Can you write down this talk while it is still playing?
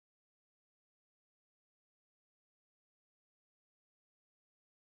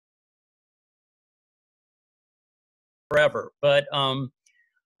forever. But I'm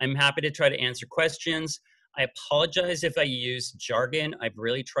happy to try to answer questions. I apologize if I use jargon. I've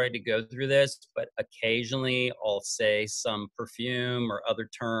really tried to go through this, but occasionally I'll say some perfume or other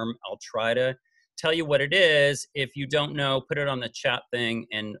term. I'll try to tell you what it is. If you don't know, put it on the chat thing,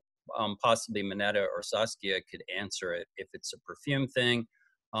 and possibly Minetta or Saskia could answer it if it's a perfume thing.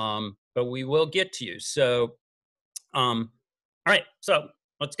 But we will get to you. So, all right, so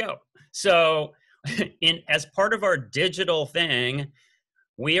let's go. So as part of our digital thing,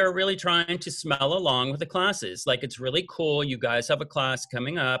 we are really trying to smell along with the classes. Like, it's really cool. You guys have a class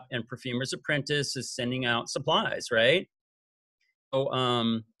coming up, and Perfumer's Apprentice is sending out supplies, right?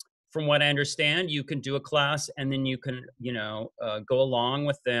 So, from what I understand, you can do a class and then you can, go along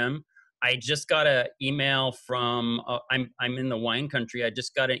with them. I just got an email from, I'm in the wine country. I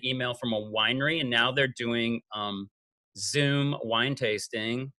just got an email from a winery, and now they're doing Zoom wine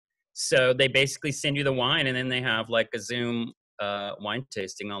tasting. So they basically send you the wine, and then they have like a Zoom wine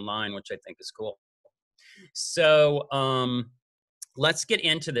tasting online, which I think is cool. So let's get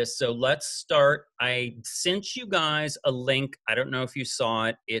into this. So let's start. I sent you guys a link. I don't know if you saw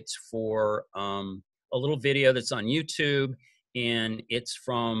it. It's for a little video that's on YouTube, and it's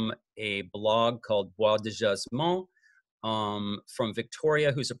from a blog called Bois de Jasmin from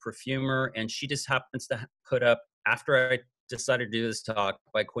Victoria, who's a perfumer, and she just happens to put up, after I decided to do this talk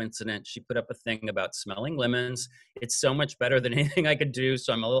by coincidence, she put up a thing about smelling lemons. It's so much better than anything I could do,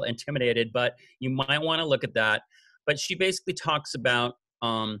 so I'm a little intimidated, but you might want to look at that. But she basically talks about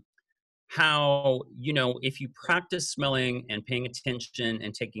how, if you practice smelling and paying attention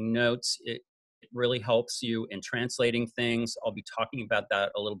and taking notes, it really helps you in translating things. I'll be talking about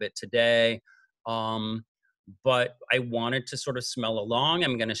that a little bit today. But I wanted to sort of smell along.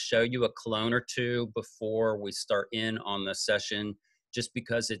 I'm going to show you a cologne or two before we start in on the session, just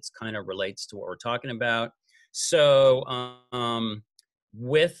because it's kind of relates to what we're talking about. So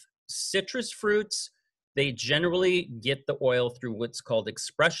with citrus fruits, they generally get the oil through what's called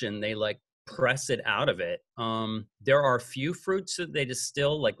expression. They like press it out of it. There are a few fruits that they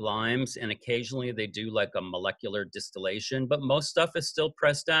distill, like limes, and occasionally they do like a molecular distillation, but most stuff is still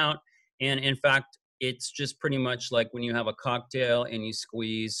pressed out. And in fact, it's just pretty much like when you have a cocktail and you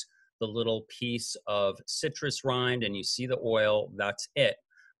squeeze the little piece of citrus rind and you see the oil, that's it.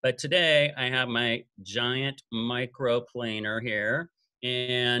 But today I have my giant microplaner here,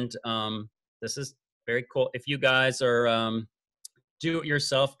 and this is very cool. If you guys are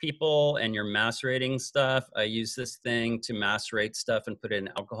do-it-yourself people and you're macerating stuff, I use this thing to macerate stuff and put it in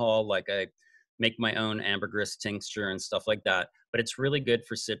alcohol. Like, I make my own ambergris tincture and stuff like that, but it's really good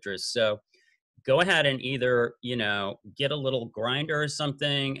for citrus. So go ahead and either, get a little grinder or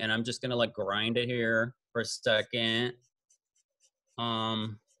something, and I'm just gonna like grind it here for a second.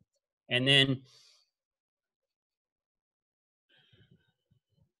 And then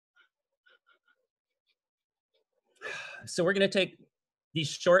so we're gonna take these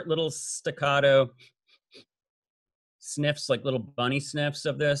short little staccato sniffs, like little bunny sniffs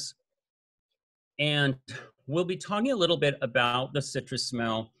of this. And we'll be talking a little bit about the citrus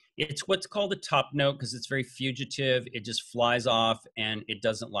smell. It's what's called a top note because it's very fugitive. It just flies off and it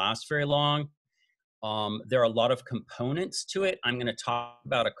doesn't last very long. There are a lot of components to it. I'm going to talk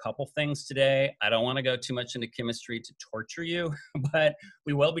about a couple things today. I don't want to go too much into chemistry to torture you, but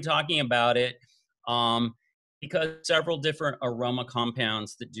we will be talking about it because several different aroma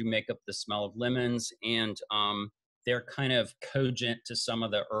compounds that do make up the smell of lemons, and they're kind of cogent to some of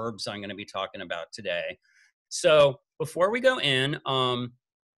the herbs I'm going to be talking about today. So before we go in,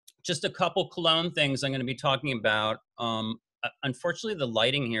 just a couple cologne things I'm going to be talking about. Unfortunately, the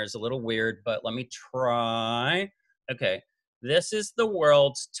lighting here is a little weird, but let me try. Okay, this is the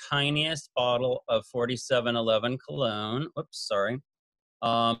world's tiniest bottle of 4711 cologne. Oops, sorry.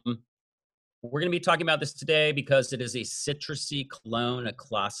 We're going to be talking about this today because it is a citrusy cologne, a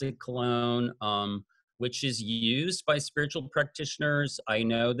classic cologne, which is used by spiritual practitioners. I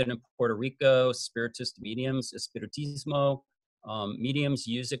know that in Puerto Rico, spiritist mediums, espiritismo, mediums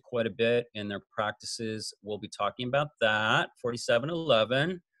use it quite a bit in their practices. We'll be talking about that,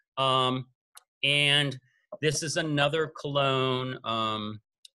 4711. And this is another cologne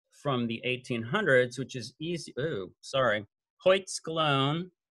from the 1800s, which is easy. Oh, sorry. Hoyt's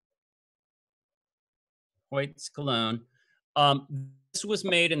Cologne. Hoyt's Cologne. This was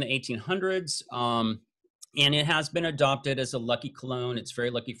made in the 1800s, and it has been adopted as a lucky cologne. It's very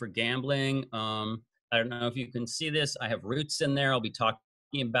lucky for gambling. I don't know if you can see this. I have roots in there. I'll be talking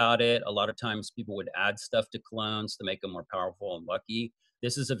about it. A lot of times people would add stuff to colognes to make them more powerful and lucky.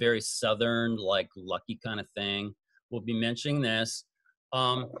 This is a very southern, like lucky kind of thing. We'll be mentioning this.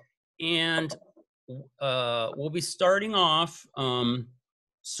 And we'll be starting off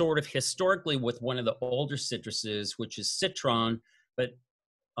sort of historically with one of the older citruses, which is citron. But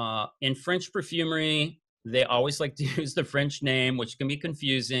in French perfumery, they always like to use the French name, which can be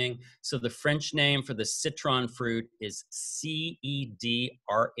confusing. So the French name for the citron fruit is C-E-D-R-A-T,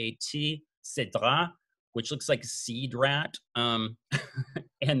 cedrat, which looks like a seed rat. And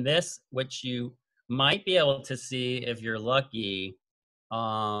this, which you might be able to see if you're lucky,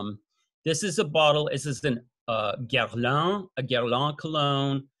 um, this is a bottle. This is an a Guerlain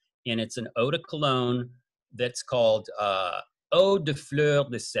cologne, and it's an eau de cologne that's called Eau de Fleur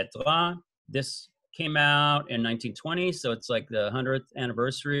de Cedrat. This came out in 1920, so it's like the 100th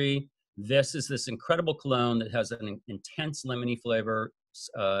anniversary. This is this incredible cologne that has an intense lemony flavor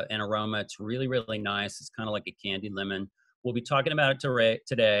and aroma. It's really, really nice. It's kind of like a candied lemon. We'll be talking about it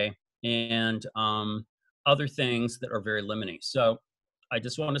today, and other things that are very lemony. So I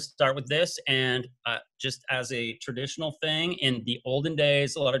just want to start with this, and just as a traditional thing, in the olden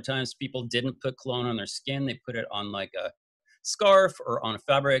days, a lot of times people didn't put cologne on their skin. They put it on like a scarf or on a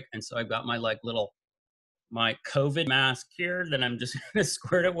fabric. And so I've got my like my COVID mask here that I'm just gonna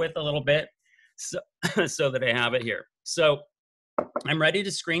squirt it with a little bit so, so that I have it here. So I'm ready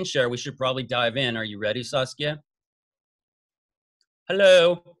to screen share. We should probably dive in. Are you ready, Saskia?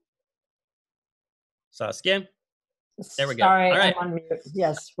 Hello? Saskia? There we go. Sorry, all right. I'm on mute.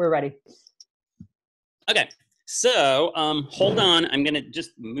 Yes, we're ready. Okay, so hold on. I'm gonna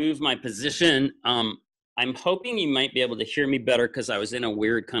just move my position. I'm hoping you might be able to hear me better because I was in a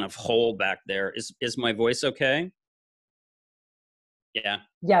weird kind of hole back there. Is my voice okay? Yeah.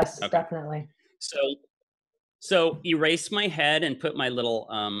 Yes, okay. Definitely. So erase my head and put my little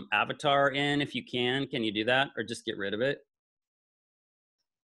avatar in if you can. Can you do that, or just get rid of it?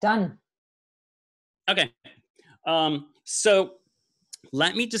 Done. Okay. So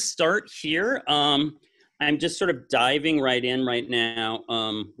let me just start here. I'm just sort of diving right in right now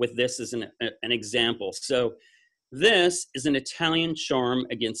with this as an example. So this is an Italian charm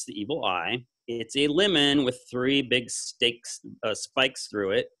against the evil eye. It's a lemon with 3 big spikes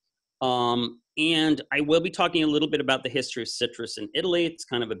through it. And I will be talking a little bit about the history of citrus in Italy. It's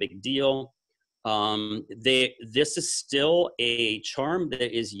kind of a big deal. This is still a charm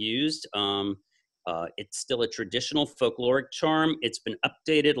that is used. It's still a traditional folkloric charm. It's been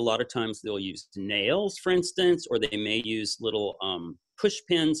updated. A lot of times they'll use nails, for instance, or they may use little push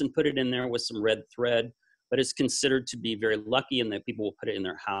pins and put it in there with some red thread, but it's considered to be very lucky and that people will put it in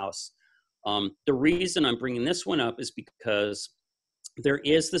their house. The reason I'm bringing this one up is because there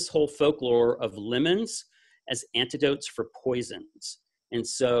is this whole folklore of lemons as antidotes for poisons. And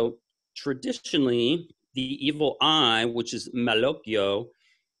so traditionally, the evil eye, which is malocchio,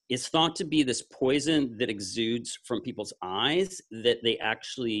 is thought to be this poison that exudes from people's eyes that they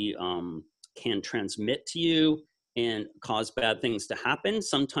actually can transmit to you and cause bad things to happen.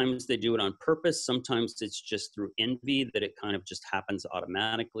 Sometimes they do it on purpose. Sometimes it's just through envy that it kind of just happens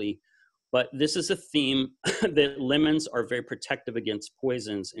automatically. But this is a theme that lemons are very protective against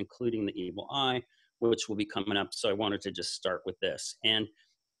poisons, including the evil eye, which will be coming up. So I wanted to just start with this. And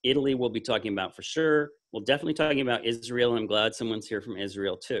Italy we'll be talking about for sure. We'll definitely talking about Israel. I'm glad someone's here from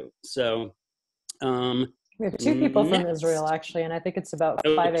Israel too. So we have 2 people from Israel actually, and I think it's about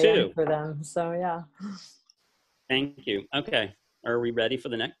 5 a.m. for them. So yeah. Thank you. Okay, are we ready for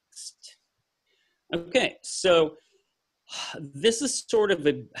the next? Okay, so this is sort of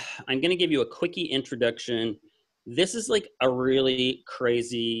I'm going to give you a quickie introduction. This is like a really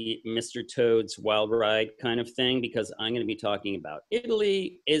crazy Mr. Toad's Wild Ride kind of thing, because I'm going to be talking about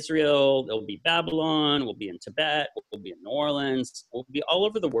Italy, Israel, there'll be Babylon, we'll be in Tibet, we'll be in New Orleans, we'll be all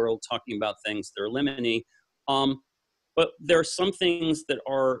over the world talking about things that are lemony. But there are some things that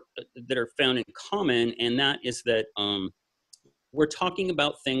are found in common, and that is that we're talking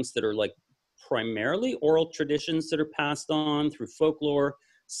about things that are like primarily oral traditions that are passed on through folklore.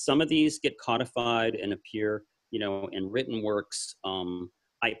 Some of these get codified and appear, in written works.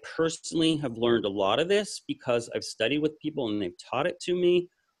 I personally have learned a lot of this because I've studied with people and they've taught it to me.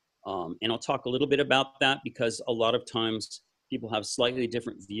 And I'll talk a little bit about that because a lot of times people have slightly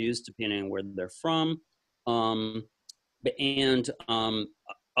different views depending on where they're from.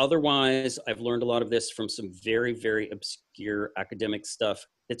 Otherwise, I've learned a lot of this from some very, very obscure academic stuff.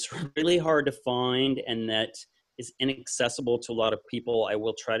 It's really hard to find and that is inaccessible to a lot of people. I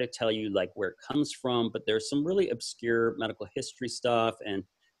will try to tell you like where it comes from, but there's some really obscure medical history stuff and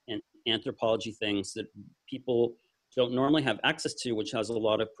anthropology things that people don't normally have access to, which has a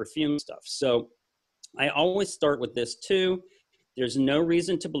lot of perfume stuff. So I always start with this too. There's no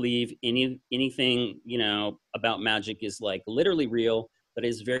reason to believe anything, about magic is like literally real, but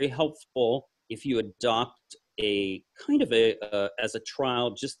it's very helpful if you adopt a kind of as a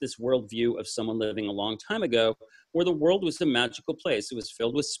trial, just this worldview of someone living a long time ago, where the world was a magical place. It was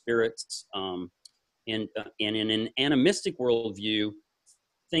filled with spirits, and in an animistic worldview,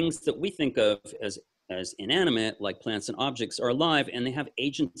 things that we think of as inanimate, like plants and objects, are alive and they have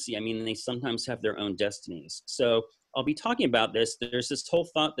agency. I mean, they sometimes have their own destinies. So I'll be talking about this. There's this whole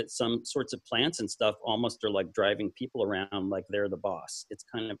thought that some sorts of plants and stuff almost are like driving people around like they're the boss. It's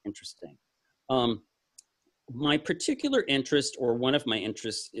kind of interesting. My particular interest, or one of my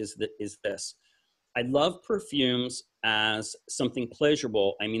interests, is this. I love perfumes as something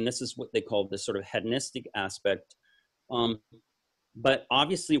pleasurable. I mean, this is what they call the sort of hedonistic aspect. But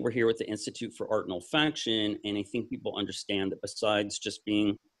obviously, we're here at the Institute for Art and Olfaction, and I think people understand that besides just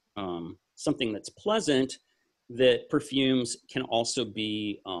being something that's pleasant, that perfumes can also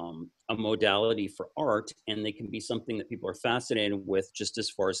be a modality for art, and they can be something that people are fascinated with just as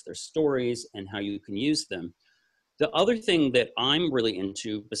far as their stories and how you can use them. The other thing that I'm really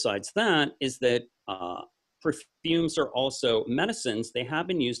into besides that is that perfumes are also medicines. They have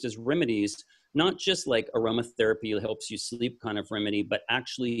been used as remedies, not just like aromatherapy that helps you sleep kind of remedy, but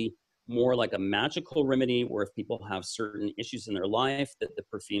actually more like a magical remedy, where if people have certain issues in their life, that the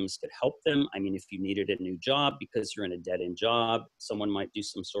perfumes could help them. I mean, if you needed a new job because you're in a dead-end job, someone might do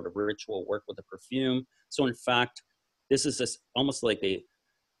some sort of ritual work with a perfume. So in fact, this is almost like a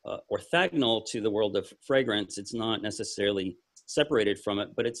orthogonal to the world of fragrance. It's not necessarily separated from it,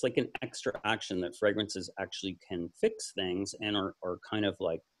 but it's like an extra action that fragrances actually can fix things and are kind of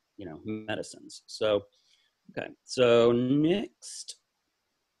like, you know, medicines. So, okay, so next.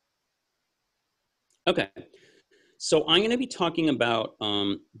 Okay, so I'm going to be talking about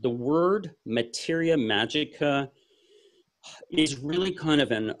the word materia magica is really kind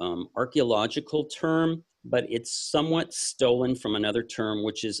of an archaeological term, but it's somewhat stolen from another term,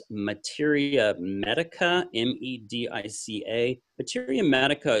 which is materia medica, M-E-D-I-C-A. Materia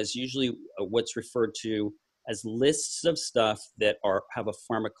medica is usually what's referred to as lists of stuff that have a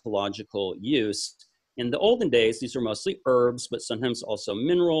pharmacological use. In the olden days, these are mostly herbs, but sometimes also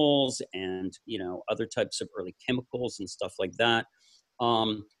minerals and, you know, other types of early chemicals and stuff like that.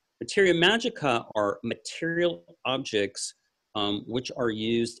 Materia magica are material objects which are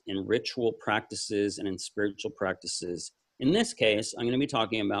used in ritual practices and in spiritual practices. In this case, I'm going to be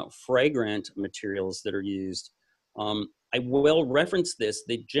talking about fragrant materials that are used. I will reference this.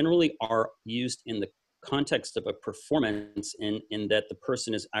 They generally are used in the context of a performance, in that the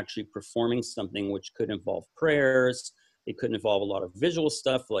person is actually performing something which could involve prayers. It could involve a lot of visual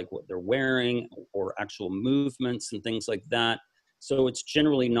stuff like what they're wearing or actual movements and things like that. So it's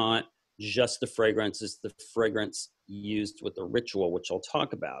generally not just the fragrance, it's the fragrance used with the ritual, which I'll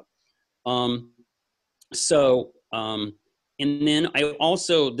talk about. And then I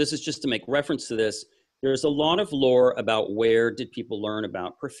also, this is just to make reference to this, there's a lot of lore about where did people learn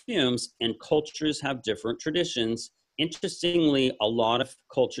about perfumes, and cultures have different traditions. Interestingly, a lot of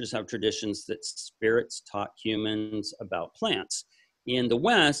cultures have traditions that spirits taught humans about plants. In the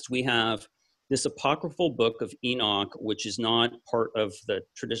West, we have this apocryphal book of Enoch, which is not part of the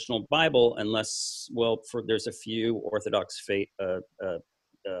traditional Bible unless, well, there's a few Orthodox faith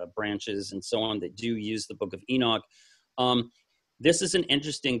branches and so on that do use the book of Enoch. This is an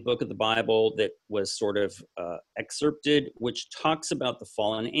interesting book of the Bible that was sort of excerpted, which talks about the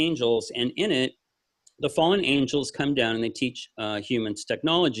fallen angels. And in it, the fallen angels come down and they teach humans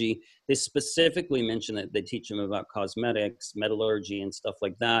technology. They specifically mention that they teach them about cosmetics, metallurgy, and stuff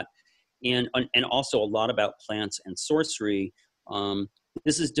like that. And also a lot about plants and sorcery.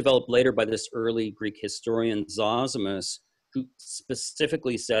 This is developed later by this early Greek historian, Zosimus, who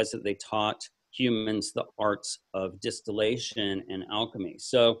specifically says that they taught humans the arts of distillation and alchemy.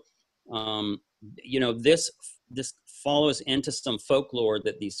 So, you know, this follows into some folklore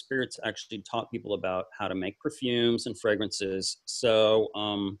that these spirits actually taught people about how to make perfumes and fragrances. So,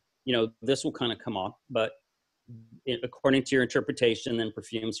 you know, this will kind of come off, but according to your interpretation, then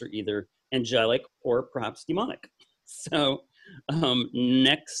perfumes are either angelic or perhaps demonic. So,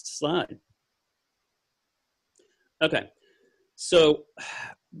 next slide. Okay, so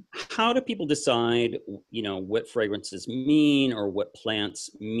how do people decide, you know, what fragrances mean or what plants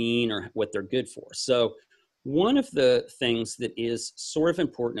mean or what they're good for? So one of the things that is sort of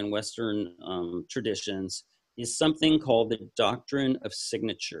important in Western traditions is something called the doctrine of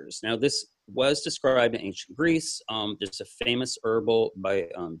signatures. Now, this was described in ancient Greece. There's a famous herbal by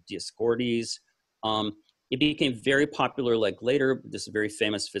Dioscorides. It became very popular like later. This very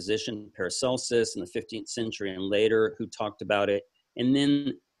famous physician, Paracelsus, in the 15th century and later, who talked about it. And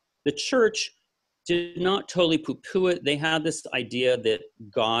then the church did not totally poo-poo it. They had this idea that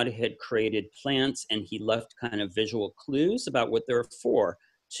God had created plants and he left kind of visual clues about what they're for.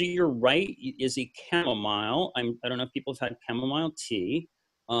 To your right is a chamomile. I don't know if people have had chamomile tea,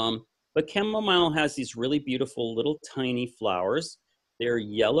 but chamomile has these really beautiful little tiny flowers. They're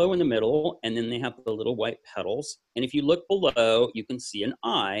yellow in the middle, and then they have the little white petals. And if you look below, you can see an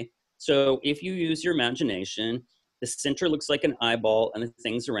eye. So if you use your imagination, the center looks like an eyeball, and the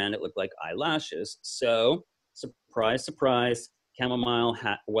things around it look like eyelashes. So, surprise, surprise, chamomile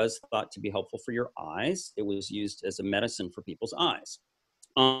was thought to be helpful for your eyes. It was used as a medicine for people's eyes.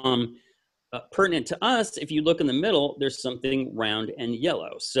 Pertinent to us, if you look in the middle, there's something round and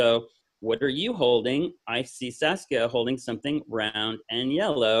yellow. So, what are you holding? I see Saskia holding something round and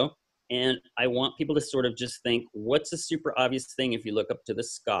yellow. And I want people to sort of just think, what's a super obvious thing if you look up to the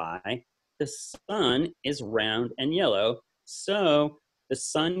sky? The sun is round and yellow. So the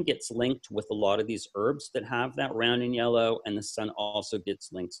sun gets linked with a lot of these herbs that have that round and yellow, and the sun also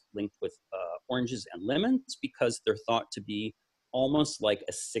gets linked with oranges and lemons because they're thought to be almost like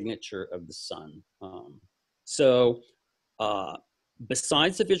a signature of the sun.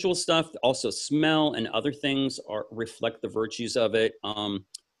 Besides the visual stuff, also smell and other things reflect the virtues of it.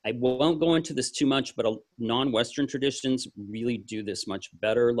 I won't go into this too much, but non-Western traditions really do this much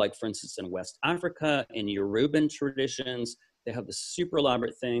better. Like, for instance, in West Africa, in Yoruban traditions, they have this super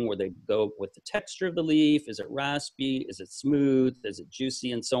elaborate thing where they go with the texture of the leaf. Is it raspy? Is it smooth? Is it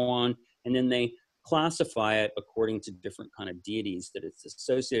juicy? And so on. And then they classify it according to different kind of deities that it's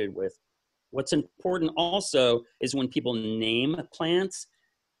associated with. What's important also is when people name plants,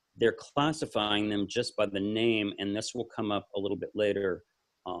 they're classifying them just by the name, and this will come up a little bit later.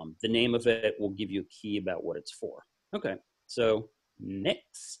 The name of it will give you a key about what it's for. Okay, so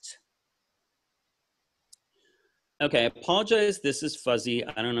next. Okay, I apologize, this is fuzzy.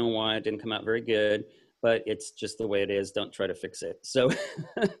 I don't know why it didn't come out very good, but it's just the way it is. Don't try to fix it. So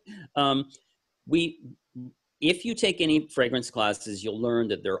if you take any fragrance classes, you'll learn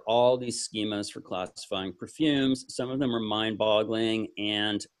that there are all these schemas for classifying perfumes. Some of them are mind-boggling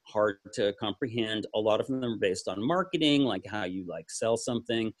and hard to comprehend. A lot of them are based on marketing, like how you sell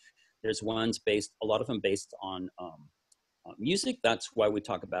something. There's ones a lot of them based on music. That's why we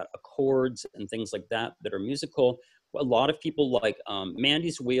talk about accords and things like that that are musical. A lot of people like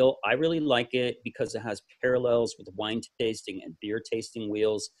Mandy's wheel. I really like it because it has parallels with wine tasting and beer tasting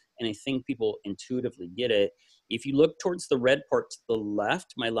wheels, and I think people intuitively get it. If you look towards the red part to the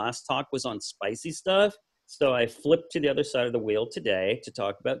left, my last talk was on spicy stuff, so I flipped to the other side of the wheel today to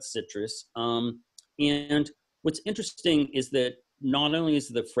talk about citrus. And what's interesting is that not only is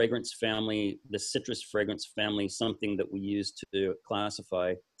the fragrance family, the citrus fragrance family, something that we use to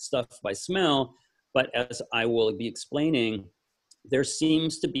classify stuff by smell, but as I will be explaining, there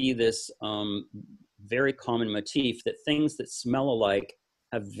seems to be this very common motif that things that smell alike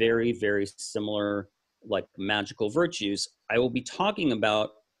have very, very similar magical virtues. I will be talking about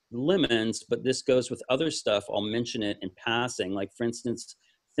lemons, but this goes with other stuff. I'll mention it in passing. Like, for instance,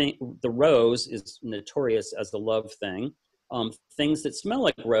 the rose is notorious as the love thing. Things that smell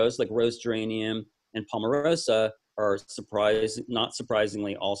like rose geranium and palmarosa, are not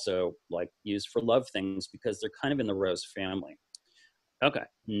surprisingly also used for love things because they're kind of in the rose family. Okay,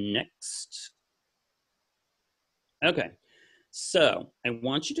 next. Okay, so I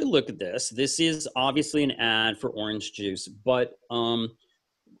want you to look at this. This is obviously an ad for orange juice, but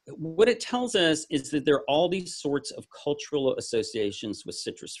what it tells us is that there are all these sorts of cultural associations with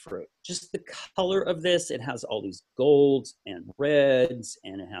citrus fruit. Just the color of this, it has all these golds and reds,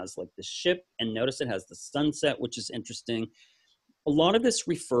 and it has the ship, and notice it has the sunset, which is interesting. A lot of this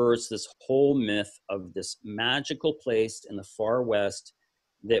refers to this whole myth of this magical place in the far west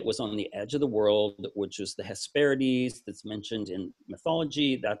that was on the edge of the world, which was the Hesperides that's mentioned in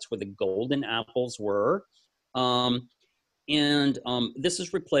mythology. That's where the golden apples were. This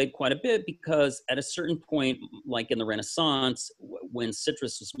is replayed quite a bit because at a certain point, like in the Renaissance, when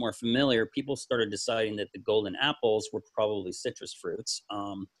citrus was more familiar, people started deciding that the golden apples were probably citrus fruits.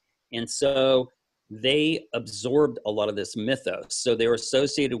 And so they absorbed a lot of this mythos. So they were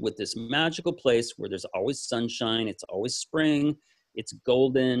associated with this magical place where there's always sunshine, it's always spring, it's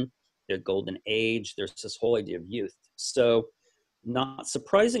golden, the golden age, there's this whole idea of youth. So not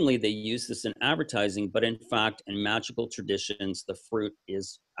surprisingly, they use this in advertising, but in fact, in magical traditions, the fruit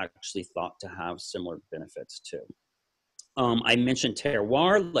is actually thought to have similar benefits too. I mentioned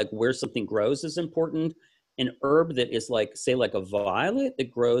terroir, like where something grows is important. An herb that is say a violet that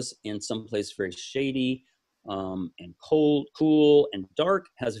grows in some place very shady and cold, cool and dark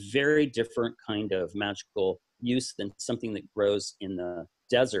has very different kind of magical use than something that grows in the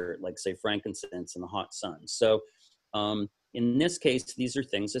desert, like say frankincense in the hot sun. So in this case, these are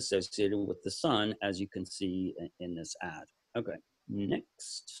things associated with the sun, as you can see in this ad. Okay,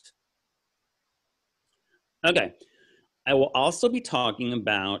 next. Okay, I will also be talking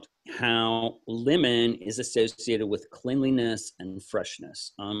about how lemon is associated with cleanliness and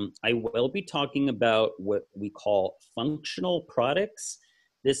freshness. I will be talking about what we call functional products.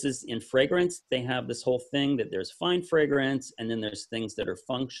 This is in fragrance. They have this whole thing that there's fine fragrance, and then there's things that are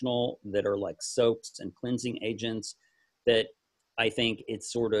functional that are like soaps and cleansing agents that I think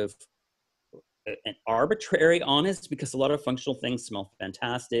it's sort of an arbitrary honest, because a lot of functional things smell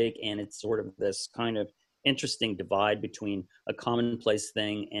fantastic, and it's sort of this kind of interesting divide between a commonplace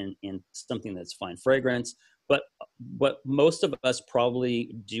thing and something that's fine fragrance. But most of us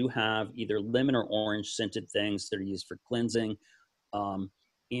probably do have either lemon or orange scented things that are used for cleansing.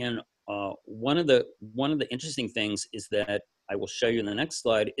 And one of the interesting things is that I will show you in the next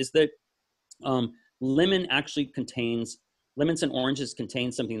slide is that lemon actually contains, lemons and oranges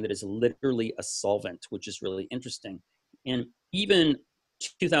contain something that is literally a solvent, which is really interesting. And even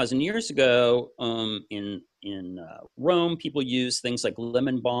 2,000 years ago, in Rome, people used things like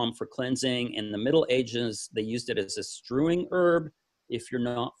lemon balm for cleansing. In the Middle Ages, they used it as a strewing herb. If you're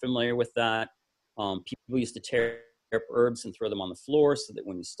not familiar with that, people used to tear up herbs and throw them on the floor so that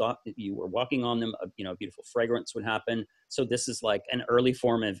when you were walking on them, a beautiful fragrance would happen. So this is like an early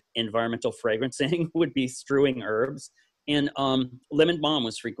form of environmental fragrancing would be strewing herbs. And lemon balm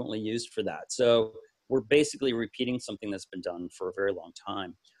was frequently used for that. So we're basically repeating something that's been done for a very long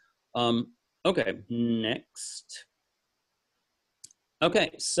time. Okay, next.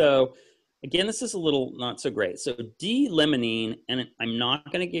 Okay, so again, this is a little not so great. So D-limonene, and I'm not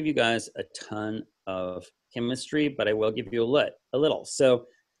going to give you guys a ton of chemistry, but I will give you a little. So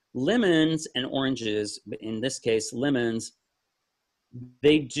lemons and oranges, in this case, lemons,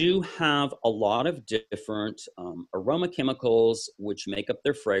 they do have a lot of different aroma chemicals which make up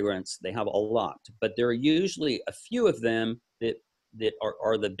their fragrance. They have a lot, but there are usually a few of them that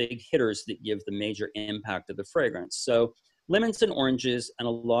are the big hitters that give the major impact of the fragrance. So lemons and oranges and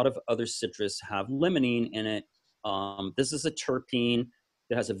a lot of other citrus have limonene in it. This is a terpene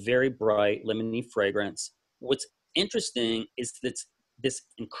that has a very bright lemony fragrance. What's interesting is that this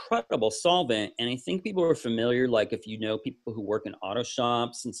incredible solvent, and I think people are familiar, like if you know people who work in auto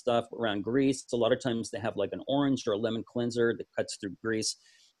shops and stuff around grease, a lot of times they have like an orange or a lemon cleanser that cuts through grease.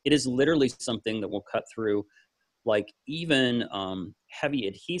 It is literally something that will cut through like even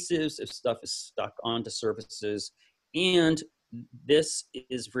heavy adhesives if stuff is stuck onto surfaces. And this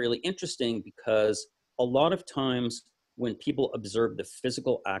is really interesting because a lot of times when people observe the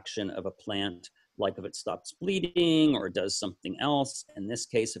physical action of a plant, like if it stops bleeding or does something else, in this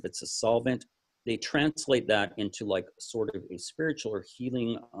case, if it's a solvent, they translate that into like sort of a spiritual or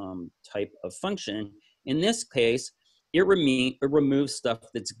healing type of function. In this case, it removes stuff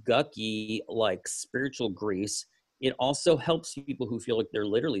that's gucky, like spiritual grease. It also helps people who feel like they're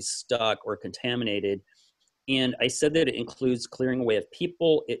literally stuck or contaminated. And I said that it includes clearing away of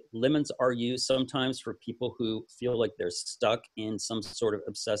people. Lemons are used sometimes for people who feel like they're stuck in some sort of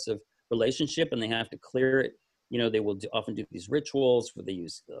obsessive relationship and they have to clear it. They will often do these rituals where they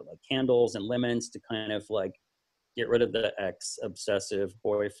use like candles and lemons to kind of like get rid of the ex-obsessive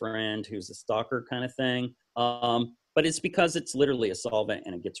boyfriend who's a stalker kind of thing. But it's because it's literally a solvent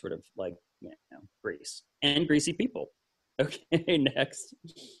and it gets rid of like, grease and greasy people. Okay, next.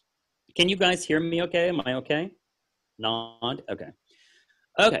 Can you guys hear me okay? Am I okay? Nod? Okay.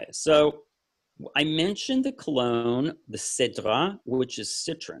 Okay, so I mentioned the cologne, the Cedra, which is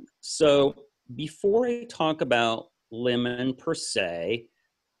citron. So before I talk about lemon per se,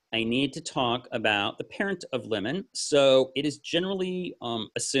 I need to talk about the parent of lemon. So it is generally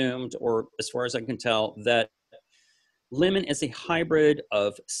assumed, or as far as I can tell, that lemon is a hybrid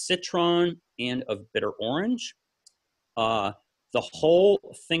of citron and of bitter orange. The whole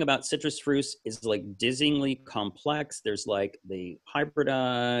thing about citrus fruits is like dizzyingly complex. There's like the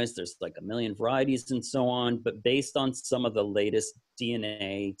hybridized, there's like a million varieties and so on. But based on some of the latest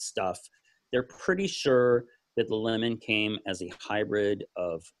DNA stuff, they're pretty sure that the lemon came as a hybrid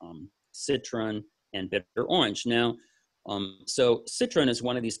of citron and bitter orange. Now, so citron is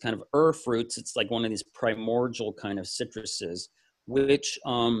one of these kind of fruits. It's like one of these primordial kind of citruses, which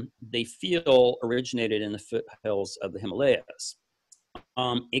they feel originated in the foothills of the Himalayas.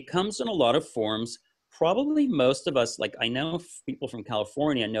 It comes in a lot of forms. Probably most of us, like I know people from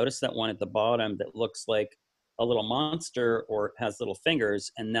California, notice that one at the bottom that looks like a little monster or has little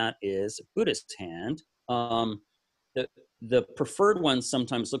fingers, and that is Buddhist hand. The preferred ones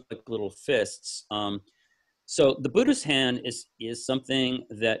sometimes look like little fists. So the Buddha's hand is something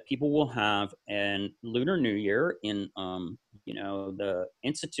that people will have in Lunar New Year. In the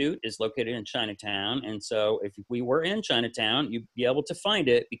institute is located in Chinatown, and so if we were in Chinatown, you'd be able to find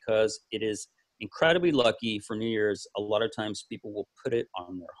it because it is incredibly lucky for New Year's. A lot of times, people will put it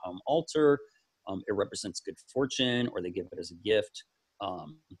on their home altar. It represents good fortune, or they give it as a gift.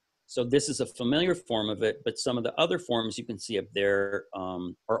 So this is a familiar form of it, but some of the other forms you can see up there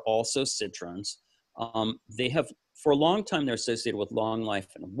are also citrons. They have, for a long time, they're associated with long life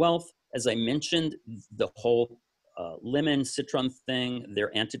and wealth. As I mentioned, the whole lemon citron thing,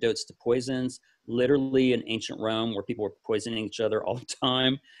 they're antidotes to poisons. Literally in ancient Rome, where people were poisoning each other all the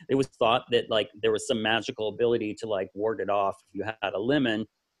time, it was thought that like there was some magical ability to like ward it off if you had a lemon.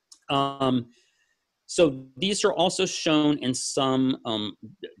 So these are also shown in some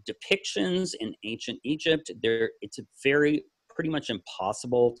depictions in ancient Egypt. It's pretty much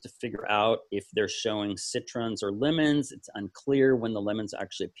impossible to figure out if they're showing citrons or lemons. It's unclear when the lemons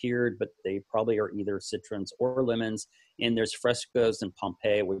actually appeared, but they probably are either citrons or lemons. And there's frescoes in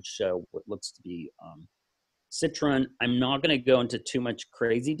Pompeii which show what looks to be citron. I'm not going to go into too much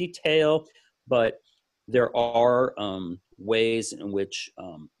crazy detail, but there are ways in which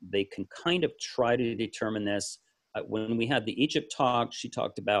they can kind of try to determine this. When we had the Egypt talk, she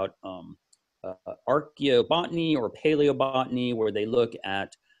talked about archaeobotany or paleobotany, where they look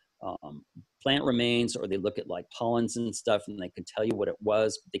at plant remains, or they look at like pollens and stuff, and they can tell you what it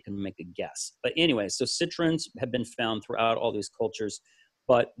was, but they can make a guess. But anyway, so citrons have been found throughout all these cultures,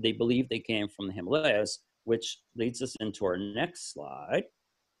 but they believe they came from the Himalayas, which leads us into our next slide.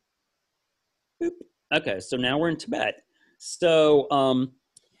 Boop. Okay, so now we're in Tibet. So,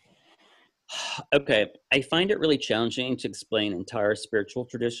 okay, I find it really challenging to explain entire spiritual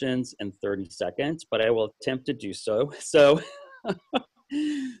traditions in 30 seconds, but I will attempt to do so. So,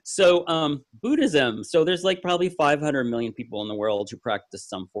 Buddhism. So there's like probably 500 million people in the world who practice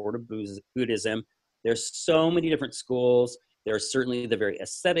some form of Buddhism. There's so many different schools. There are certainly the very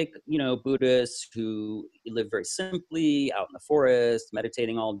ascetic, Buddhists who live very simply out in the forest,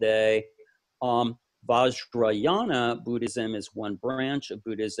 meditating all day. Vajrayana Buddhism is one branch of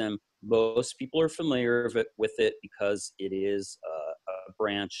Buddhism. Most people are familiar with it because it is a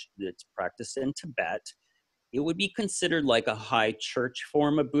branch that's practiced in Tibet. It would be considered like a high church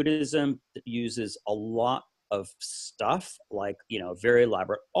form of Buddhism that uses a lot of stuff, like, very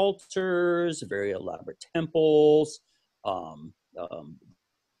elaborate altars, very elaborate temples. The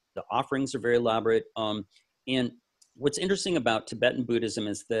offerings are very elaborate. And what's interesting about Tibetan Buddhism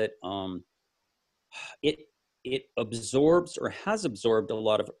is that it absorbs or has absorbed a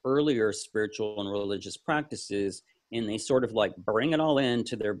lot of earlier spiritual and religious practices, and they sort of like bring it all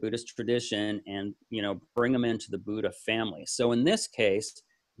into their Buddhist tradition and, bring them into the Buddha family. So in this case,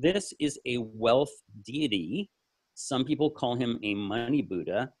 this is a wealth deity. Some people call him a money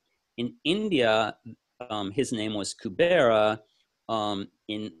Buddha. In India, his name was Kubera.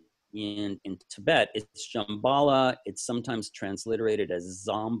 In Tibet, it's Shambhala. It's sometimes transliterated as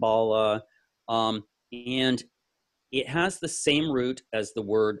Zambala. And it has the same root as the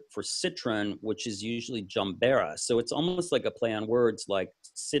word for citron, which is usually Jambera. So it's almost like a play on words, like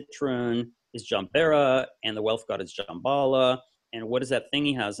citron is Jambera and the wealth god is Jambala. And what is that thing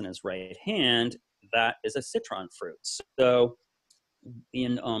he has in his right hand? That is a citron fruit. So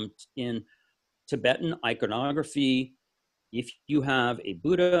in Tibetan iconography, if you have a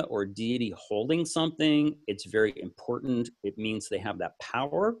Buddha or deity holding something, it's very important. It means they have that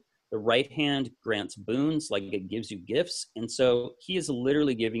power. The right hand grants boons, like it gives you gifts. And so he is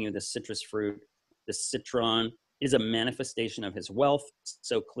literally giving you the citrus fruit. The citron is a manifestation of his wealth.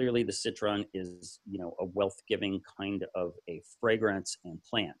 So clearly the citron is, a wealth-giving kind of a fragrance and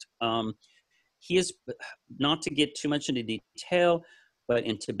plant. He is, not to get too much into detail, but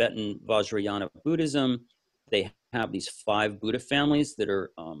in Tibetan Vajrayana Buddhism, they have these 5 Buddha families that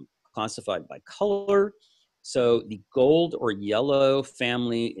are classified by color. So the gold or yellow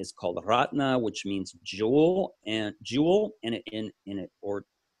family is called Ratna, which means jewel or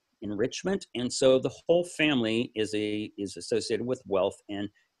enrichment. And so the whole family is associated with wealth. And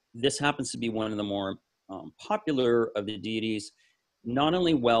this happens to be one of the more popular of the deities. Not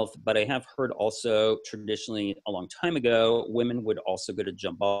only wealth, but I have heard also traditionally a long time ago, women would also go to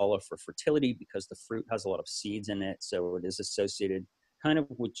Jambala for fertility because the fruit has a lot of seeds in it. So it is associated kind of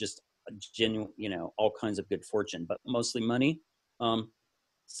with just a genuine, all kinds of good fortune, but mostly money.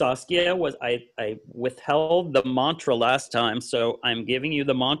 Saskia, I withheld the mantra last time, so I'm giving you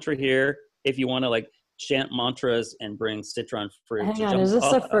the mantra here if you want to like chant mantras and bring citron fruit. Hang on, is this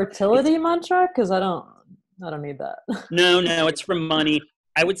a fertility mantra? Because I don't need that. No, it's for money.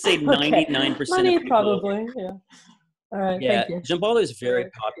 I would say 99% Money, of people. probably. Yeah. All right. Yeah, Thank you. Jambala is very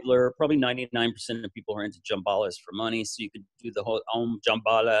popular. Probably 99% of people are into Jambalas for money. So you could do the whole Om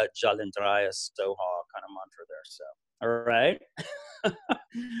Jambala Jalindraya Soha kind of mantra there. So, all right.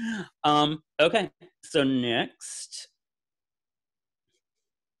 Okay. So next.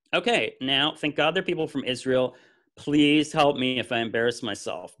 Okay. Now, thank God there are people from Israel. Please help me if I embarrass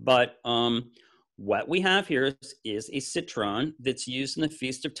myself. But what we have here is a citron that's used in the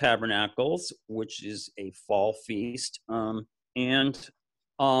Feast of Tabernacles, which is a fall feast. And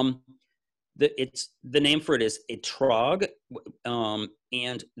um, the name for it is etrog,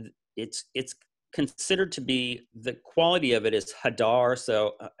 and it's considered to be, the quality of it is hadar.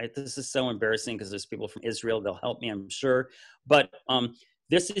 So this is so embarrassing because there's people from Israel. They'll help me, I'm sure. But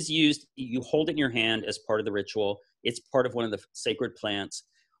this is used. You hold it in your hand as part of the ritual. It's part of one of the sacred plants.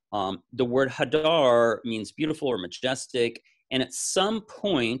 The word hadar means beautiful or majestic, and at some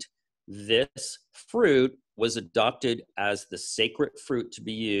point, this fruit was adopted as the sacred fruit to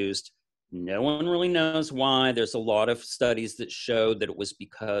be used. No one really knows why. There's a lot of studies that show that it was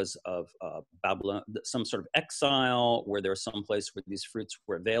because of Babylon, some sort of exile, where there was some place where these fruits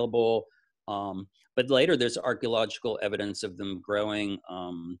were available. But later, there's archaeological evidence of them growing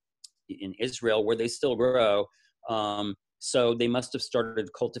in Israel, where they still grow. So they must have started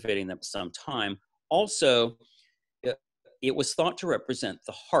cultivating them at some time. Also, it was thought to represent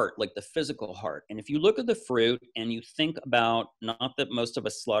the heart, like the physical heart. And if you look at the fruit and you think about, not that most of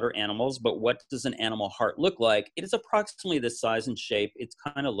us slaughter animals, but what does an animal heart look like? It is approximately this size and shape. It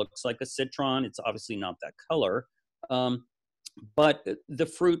kind of looks like a citron. It's obviously not that color. But the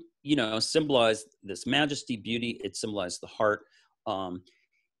fruit, symbolized this majesty, beauty. It symbolized the heart.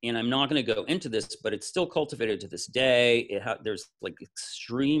 And I'm not going to go into this, but it's still cultivated to this day. There's like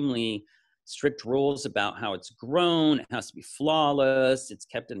extremely strict rules about how it's grown. It has to be flawless. It's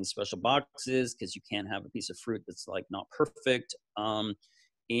kept in these special boxes because you can't have a piece of fruit that's like not perfect.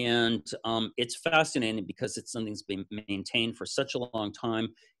 It's fascinating because it's something that's been maintained for such a long time.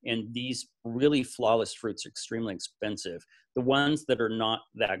 And these really flawless fruits are extremely expensive. The ones that are not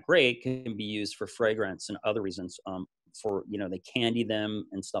that great can be used for fragrance and other reasons. They candy them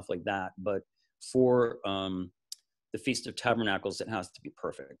and stuff like that. But for the Feast of Tabernacles, it has to be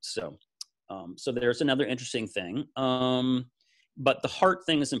perfect. So there's another interesting thing. But the heart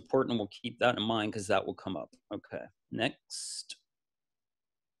thing is important, and we'll keep that in mind because that will come up. Okay, next.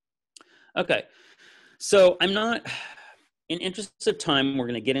 Okay, so I'm not, in interest of time, we're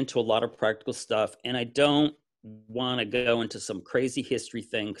going to get into a lot of practical stuff, and I don't want to go into some crazy history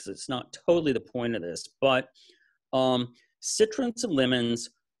thing because it's not totally the point of this. But citrons and lemons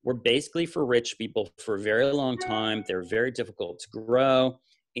were basically for rich people for a very long time. They're very difficult to grow.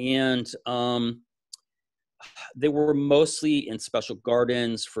 And they were mostly in special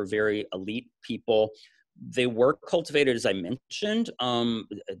gardens for very elite people. They were cultivated, as I mentioned,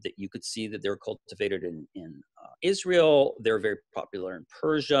 that you could see that they were cultivated in Israel. They're very popular in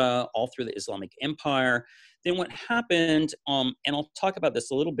Persia, all through the Islamic Empire. Then what happened, and I'll talk about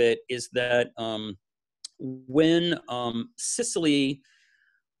this a little bit, is that when Sicily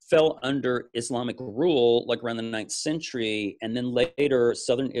fell under Islamic rule, like around the 9th century, and then later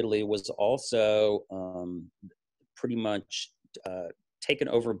southern Italy was also pretty much taken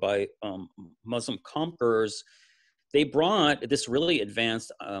over by Muslim conquerors. They brought this really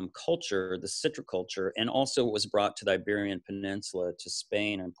advanced culture, the citric culture, and also was brought to the Iberian Peninsula, to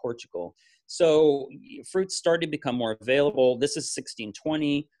Spain and Portugal. So fruits started to become more available. This is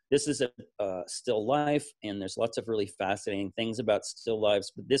 1620. This is a still life, and there's lots of really fascinating things about still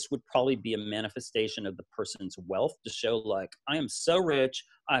lives, but this would probably be a manifestation of the person's wealth to show, like, I am so rich,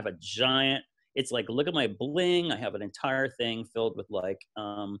 I have a giant, it's like, look at my bling, I have an entire thing filled with like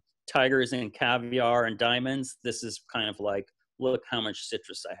tigers and caviar and diamonds. This is kind of like, look how much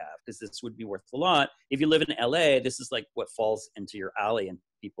citrus I have, because this would be worth a lot. If you live in LA, this is like what falls into your alley and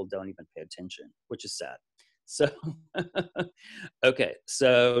people don't even pay attention, which is sad. So, okay,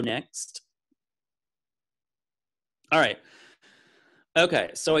 so next. All right.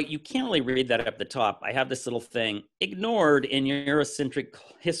 Okay, so you can't really read that up the top. I have this little thing, ignored in Eurocentric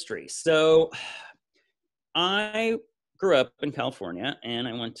history. So I grew up in California and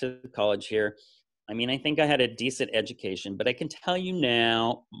I went to college here. I mean, I think I had a decent education, but I can tell you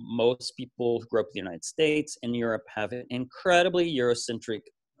now, most people who grew up in the United States and Europe have an incredibly Eurocentric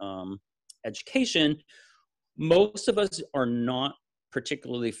education. Most of us are not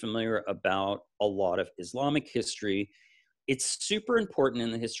particularly familiar about a lot of Islamic history. It's super important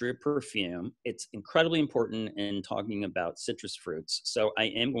in the history of perfume. It's incredibly important in talking about citrus fruits. So I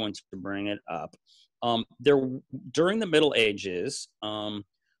am going to bring it up. During the Middle Ages,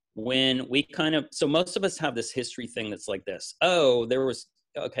 when we kind of, so most of us have this history thing that's like this. Oh, there's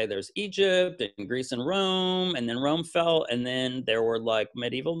Egypt and Greece and Rome, and then Rome fell, and then there were like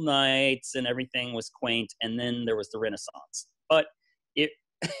medieval knights and everything was quaint, and then there was the Renaissance. But it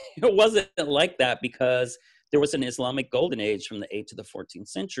it wasn't like that, because there was an Islamic golden age from the 8th to the 14th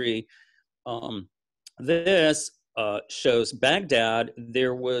century. This shows Baghdad.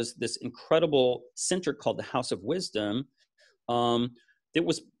 There was this incredible center called the House of Wisdom. It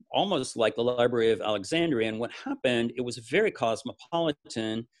was almost like the Library of Alexandria. And what happened, it was very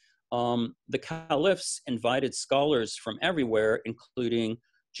cosmopolitan. The caliphs invited scholars from everywhere, including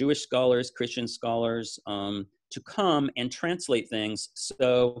Jewish scholars, Christian scholars, to come and translate things.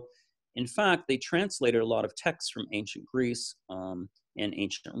 So, in fact, they translated a lot of texts from ancient Greece and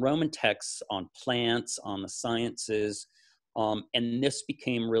ancient Roman texts on plants, on the sciences. And this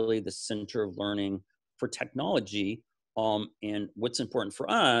became really the center of learning for technology. And what's important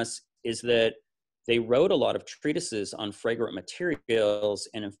for us is that they wrote a lot of treatises on fragrant materials.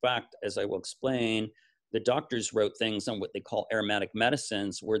 And in fact, as I will explain, the doctors wrote things on what they call aromatic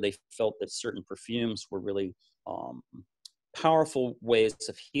medicines, where they felt that certain perfumes were really powerful ways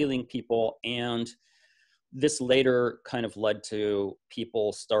of healing people. And this later kind of led to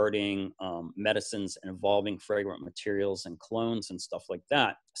people starting medicines involving fragrant materials and colognes and stuff like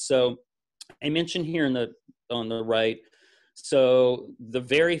that. So I mentioned here on the right, so the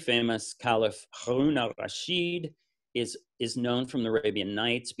very famous Caliph Harun al-Rashid is known from the Arabian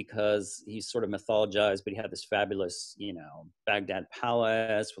Nights because he's sort of mythologized, but he had this fabulous, Baghdad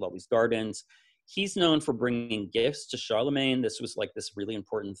palace with all these gardens. He's known for bringing gifts to Charlemagne. This was like this really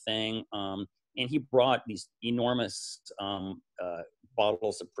important thing. And he brought these enormous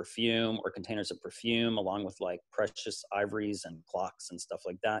bottles of perfume or containers of perfume, along with like precious ivories and clocks and stuff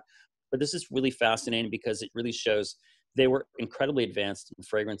like that. But this is really fascinating because it really shows they were incredibly advanced in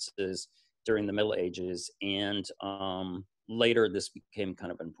fragrances during the Middle Ages. And later this became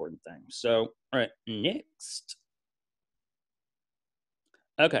kind of an important thing. So, all right, next.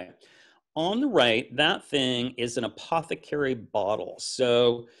 Okay, on the right, that thing is an apothecary bottle.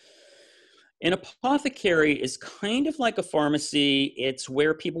 So an apothecary is kind of like a pharmacy. It's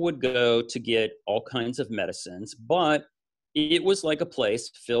where people would go to get all kinds of medicines, but it was like a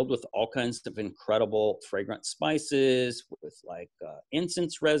place filled with all kinds of incredible fragrant spices, with like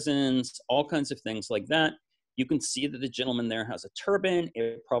incense resins, all kinds of things like that. You can see that the gentleman there has a turban.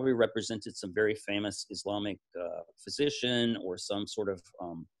 It probably represented some very famous Islamic physician or some sort of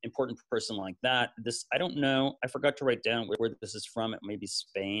important person like that. This, I don't know. I forgot to write down where this is from. It may be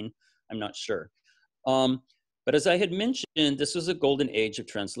Spain. I'm not sure. But as I had mentioned, this was a golden age of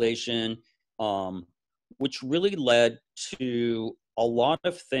translation, which really led to a lot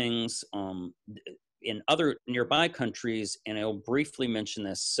of things in other nearby countries, and I'll briefly mention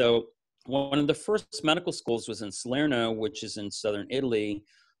this. So one of the first medical schools was in Salerno, which is in southern Italy.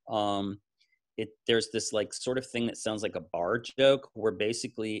 There's this like sort of thing that sounds like a bar joke, where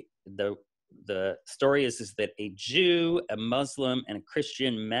basically the story is that a Jew, a Muslim, and a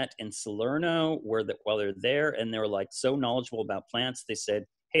Christian met in Salerno while they're there, and they were like so knowledgeable about plants, they said,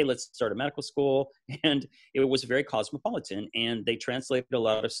 hey, let's start a medical school. And it was very cosmopolitan, and they translated a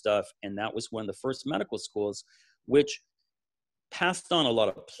lot of stuff, and that was one of the first medical schools, which passed on a lot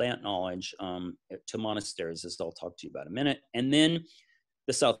of plant knowledge to monasteries, as I'll talk to you about in a minute. And then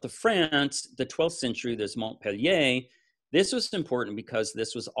the south of France, the 12th century, there's Montpellier. This was important because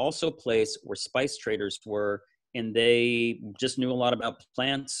this was also a place where spice traders were, and they just knew a lot about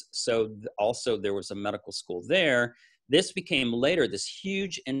plants. So also there was a medical school there. This became later this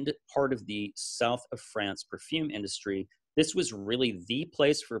huge part of the south of France perfume industry. This was really the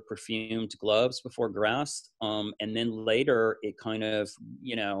place for perfumed gloves before Grasse. And then later it kind of,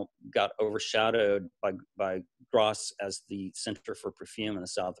 got overshadowed by Grasse as the center for perfume in the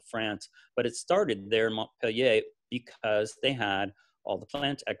south of France. But it started there in Montpellier because they had all the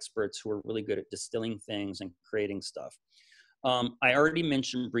plant experts who were really good at distilling things and creating stuff. I already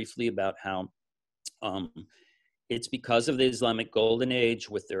mentioned briefly about how it's because of the Islamic Golden Age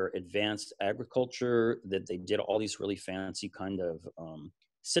with their advanced agriculture that they did all these really fancy kind of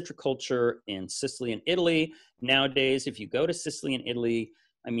citriculture in Sicily and Italy. Nowadays, if you go to Sicily and Italy,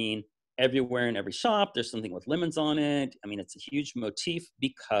 I mean, everywhere in every shop, there's something with lemons on it. I mean, it's a huge motif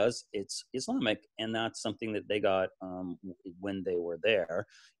because it's Islamic, and that's something that they got when they were there.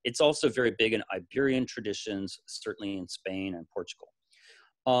 It's also very big in Iberian traditions, certainly in Spain and Portugal.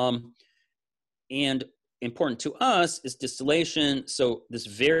 And important to us is distillation. So this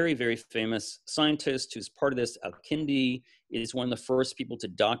very, very famous scientist who's part of this, Al-Kindi, is one of the first people to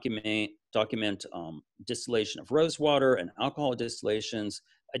document distillation of rose water and alcohol distillations.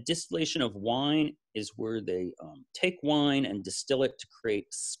 A distillation of wine is where they take wine and distill it to create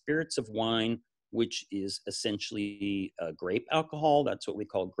spirits of wine, which is essentially grape alcohol. That's what we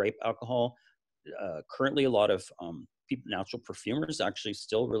call grape alcohol. Currently, a lot of natural perfumers actually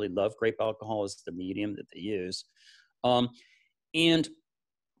still really love grape alcohol as the medium that they use. And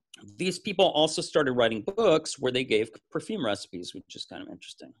these people also started writing books where they gave perfume recipes, which is kind of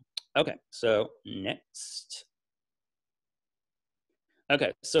interesting. Okay, so next.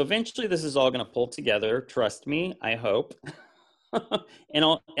 Okay, so eventually this is all going to pull together. Trust me, I hope. And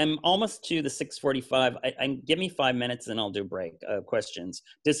I'm almost to the 6:45. Give me 5 minutes and I'll do break questions.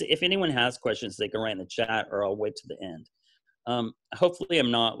 If anyone has questions, they can write in the chat or I'll wait to the end. Hopefully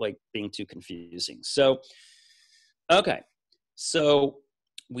I'm not like being too confusing. So, okay. So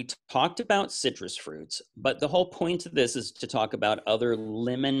we talked about citrus fruits, but the whole point of this is to talk about other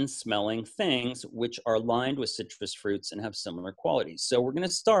lemon smelling things which are lined with citrus fruits and have similar qualities. So we're going to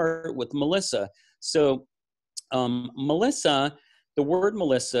start with Melissa. So Melissa, the word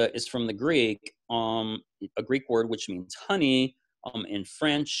Melissa is from the Greek, a Greek word which means honey. In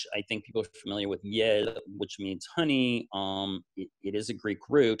French, I think people are familiar with miel, which means honey. It is a Greek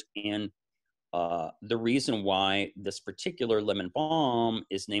root, and the reason why this particular lemon balm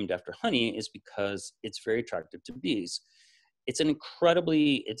is named after honey is because it's very attractive to bees. It's an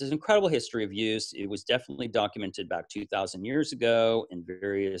incredible history of use. It was definitely documented back 2,000 years ago in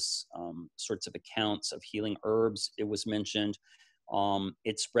various sorts of accounts of healing herbs. It was mentioned.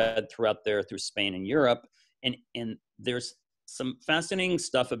 It spread throughout there through Spain and Europe. And there's some fascinating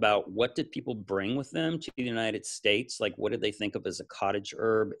stuff about what did people bring with them to the United States? Like, what did they think of as a cottage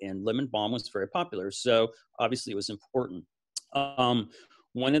herb? And lemon balm was very popular. So obviously it was important.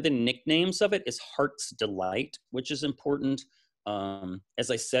 One of the nicknames of it is Heart's Delight, which is important. As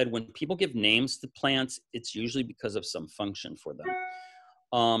I said, when people give names to plants, it's usually because of some function for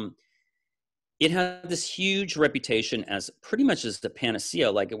them. It had this huge reputation as pretty much as the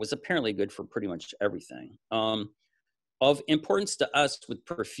panacea, like it was apparently good for pretty much everything. Of importance to us with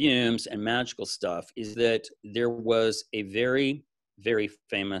perfumes and magical stuff is that there was a very, very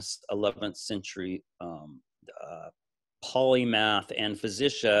famous 11th century polymath and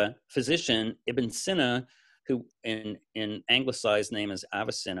physician Ibn Sina, who in anglicized name is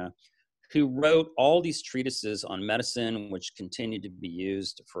Avicenna, who wrote all these treatises on medicine, which continued to be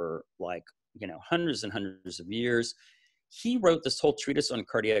used for like, hundreds and hundreds of years. He wrote this whole treatise on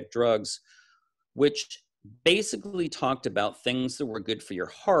cardiac drugs, which basically talked about things that were good for your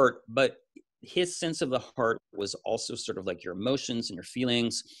heart, but his sense of the heart was also sort of like your emotions and your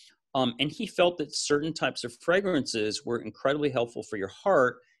feelings. And he felt that certain types of fragrances were incredibly helpful for your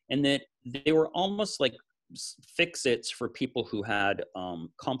heart, and that they were almost like fix-its for people who had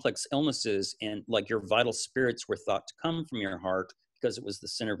complex illnesses, and like your vital spirits were thought to come from your heart because it was the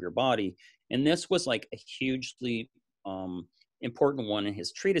center of your body. And this was like a hugely important one in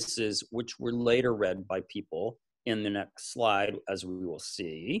his treatises, which were later read by people in the next slide, as we will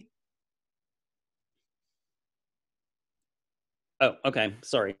see. Oh, okay,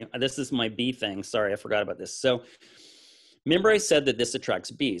 sorry. This is my bee thing. Sorry, I forgot about this. So remember I said that this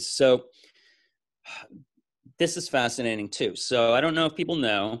attracts bees. So this is fascinating too. So I don't know if people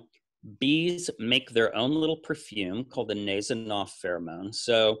know, bees make their own little perfume called the Nasonoff pheromone.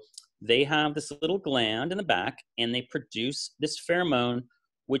 So they have this little gland in the back and they produce this pheromone,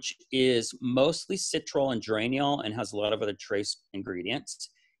 which is mostly citral and geraniol and has a lot of other trace ingredients.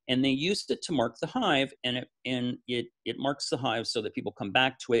 And they use it to mark the hive, and it marks the hive so that people come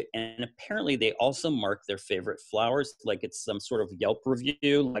back to it. And apparently they also mark their favorite flowers, like it's some sort of Yelp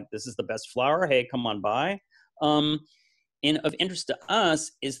review, like this is the best flower, hey, come on by. And of interest to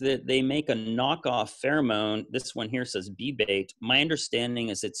us is that they make a knockoff pheromone. This one here says bee bait. My understanding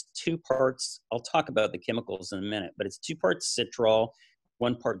is it's 2 parts. I'll talk about the chemicals in a minute, but it's 2 parts citral,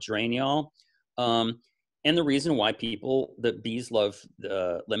 1 part geraniol. And the reason why the bees love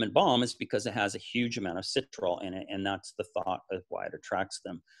the lemon balm is because it has a huge amount of citral in it, and that's the thought of why it attracts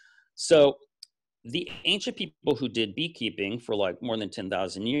them. So the ancient people who did beekeeping for like more than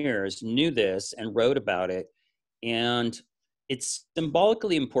 10,000 years knew this and wrote about it. And it's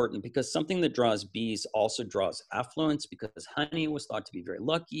symbolically important because something that draws bees also draws affluence, because honey was thought to be very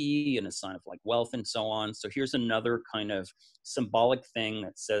lucky and a sign of like wealth and so on. So here's another kind of symbolic thing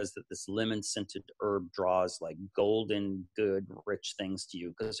that says that this lemon scented herb draws like golden, good, rich things to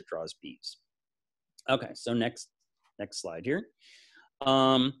you because it draws bees. Okay, so next slide here.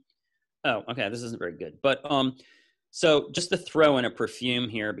 Oh, okay. This isn't very good. But so just to throw in a perfume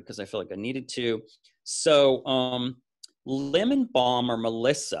here because I feel like I needed to. So lemon balm or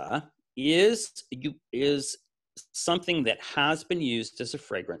melissa is something that has been used as a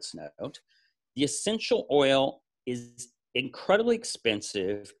fragrance note. The essential oil is incredibly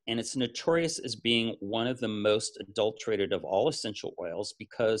expensive, and it's notorious as being one of the most adulterated of all essential oils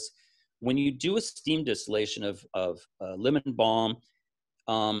because when you do a steam distillation of lemon balm,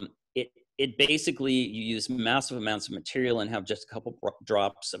 um, it it basically you use massive amounts of material and have just a couple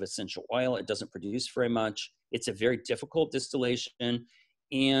drops of essential oil. It doesn't produce very much. It's a very difficult distillation,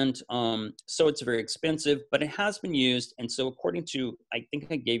 and so it's very expensive. But it has been used, and so according to I think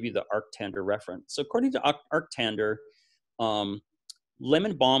I gave you the Arctander reference. So according to Arctander, um,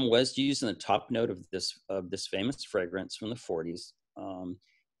 lemon balm was used in the top note of this famous fragrance from the 40s.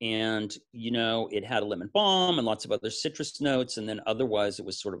 And it had a lemon balm and lots of other citrus notes, and then otherwise it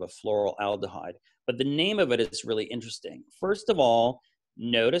was sort of a floral aldehyde. But the name of it is really interesting. First of all,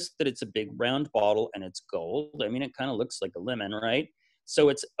 notice that it's a big round bottle and it's gold. I mean, it kind of looks like a lemon, right? So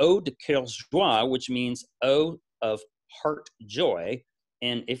it's eau de cœur joie, which means eau of heart joy.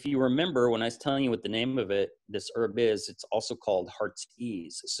 And if you remember when I was telling you what the name of this herb is, it's also called heart's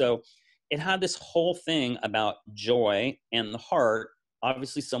ease. So it had this whole thing about joy and the heart.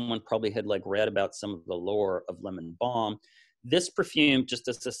 Obviously, someone probably had read about some of the lore of lemon balm. This perfume, just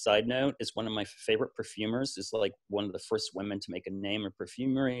as a side note, is one of my favorite perfumers. Is like one of the first women to make a name in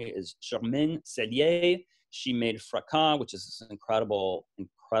perfumery is Germaine Cellier. She made Fracas, which is this incredible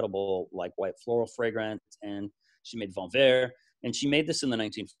white floral fragrance, and she made Vent Vert, and she made this in the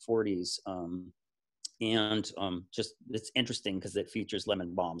 1940s. Just it's interesting because it features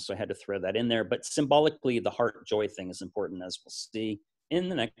lemon balm, so I had to throw that in there. But symbolically, the heart joy thing is important, as we'll see in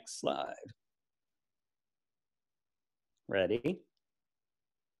the next slide. Ready?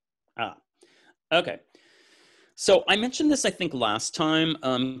 Okay. So I mentioned this, I think, last time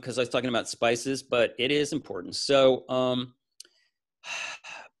because I was talking about spices, but it is important. So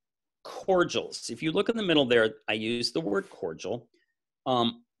cordials. If you look in the middle there, I use the word cordial.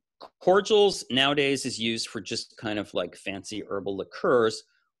 Cordials nowadays is used for just kind of like fancy herbal liqueurs,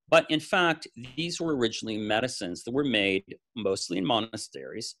 but in fact, these were originally medicines that were made mostly in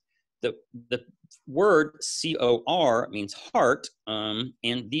monasteries. The word cor means heart,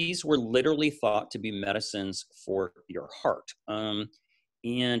 and these were literally thought to be medicines for your heart.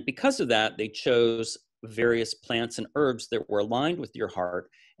 And because of that, they chose various plants and herbs that were aligned with your heart,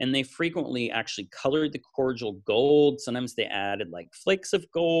 and they frequently actually colored the cordial gold. Sometimes they added flakes of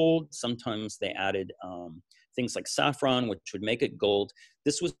gold. Sometimes they added things like saffron, which would make it gold.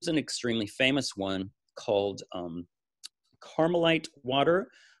 This was an extremely famous one called Carmelite water,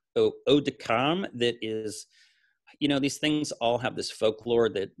 eau de carme, that is, these things all have this folklore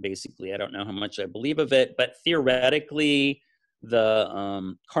that basically I don't know how much I believe of it, but theoretically,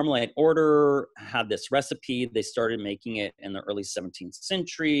 the Carmelite order had this recipe. They started making it in the early 17th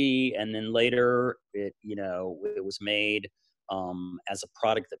century, and then later it was made as a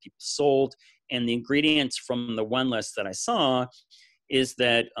product that people sold. And the ingredients from the one list that I saw is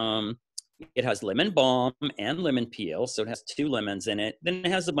that it has lemon balm and lemon peel, so it has 2 lemons in it. Then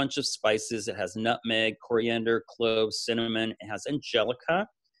it has a bunch of spices. It has nutmeg, coriander, cloves, cinnamon. It has angelica.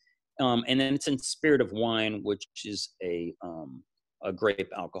 And then it's in spirit of wine, which is a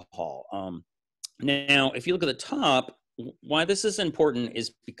grape alcohol. Now, if you look at the top, why this is important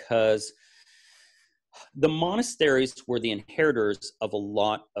is because the monasteries were the inheritors of a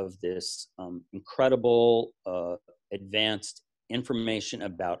lot of this incredible advanced information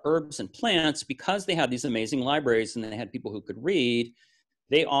about herbs and plants. Because they had these amazing libraries and they had people who could read,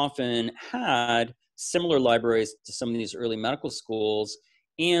 they often had similar libraries to some of these early medical schools.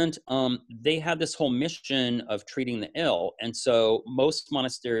 And they had this whole mission of treating the ill. And so most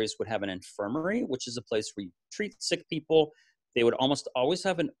monasteries would have an infirmary, which is a place where you treat sick people. They would almost always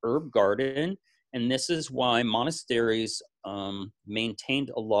have an herb garden. And this is why monasteries maintained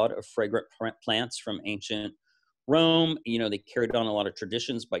a lot of fragrant plants from ancient Rome. They carried on a lot of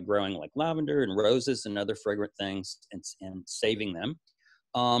traditions by growing like lavender and roses and other fragrant things and saving them.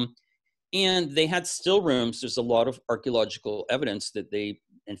 And they had still rooms. There's a lot of archaeological evidence that they,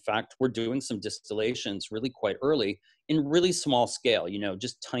 in fact, were doing some distillations really quite early in really small scale,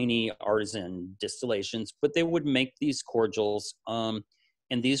 just tiny artisan distillations. But they would make these cordials, and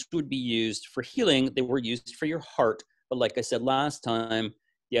these would be used for healing. They were used for your heart. But like I said last time,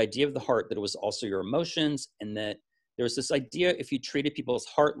 the idea of the heart, that it was also your emotions, and that there was this idea if you treated people's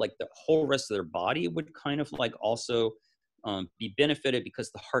heart, like the whole rest of their body would kind of also be benefited, because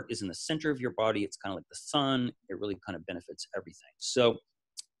the heart is in the center of your body. It's kind of like the sun. It really kind of benefits everything. So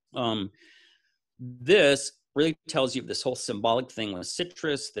This really tells you this whole symbolic thing with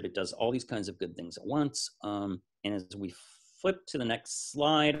citrus, that it does all these kinds of good things at once. And as we flip to the next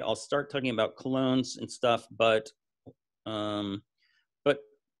slide, I'll start talking about colognes and stuff, but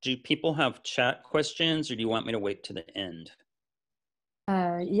do people have chat questions, or do you want me to wait to the end?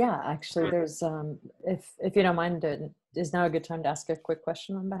 Yeah, actually, there's, if you don't mind, is now a good time to ask a quick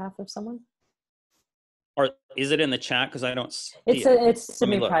question on behalf of someone? Or is it in the chat? Because I don't see It's it. it's to Let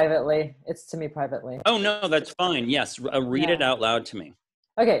me me look. privately. It's to me privately. Oh, no, that's fine. Yes, read it out loud to me.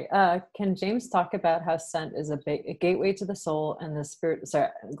 Okay, can James talk about how scent is a gateway to the soul and the spirit? Sorry,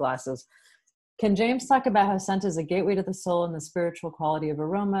 glasses. Can James talk about how scent is a gateway to the soul and the spiritual quality of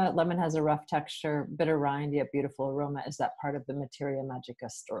aroma? Lemon has a rough texture, bitter rind, yet beautiful aroma. Is that part of the Materia Magica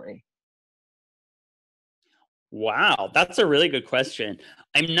story? Wow, that's a really good question.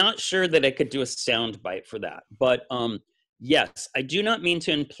 I'm not sure that I could do a sound bite for that, but yes, I do not mean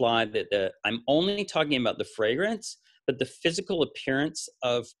to imply that I'm only talking about the fragrance, but the physical appearance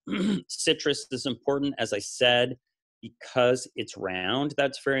of citrus is important, as I said, because it's round.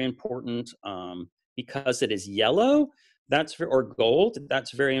 That's very important. Because it is yellow, or gold.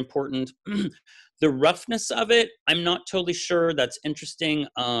 That's very important. The roughness of it, I'm not totally sure. That's interesting.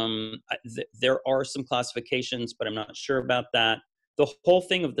 There are some classifications, but I'm not sure about that. The whole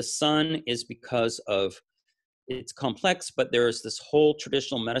thing of the sun is because of, it's complex, but there is this whole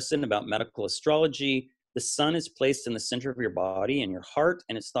traditional medicine about medical astrology. The sun is placed in the center of your body and your heart,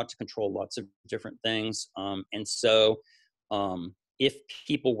 and it's thought to control lots of different things. And so if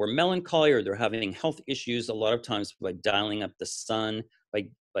people were melancholy or they're having health issues, a lot of times by dialing up the sun,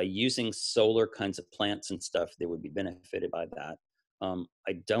 by using solar kinds of plants and stuff, they would be benefited by that.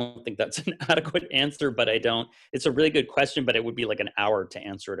 I don't think that's an adequate answer, but it's a really good question, but it would be like an hour to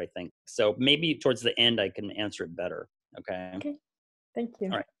answer it, I think. So maybe towards the end, I can answer it better. Okay. Okay, thank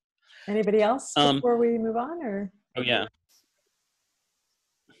you. All right. Anybody else before we move on, or? Oh, yeah.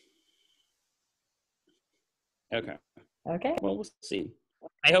 Okay. Okay. Well, we'll see.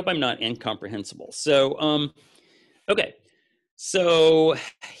 I hope I'm not incomprehensible. So, okay. So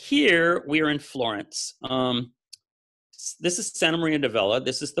here we are in Florence. This is Santa Maria di Vella.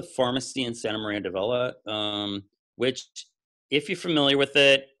 This is the pharmacy in Santa Maria di Vella, which, if you're familiar with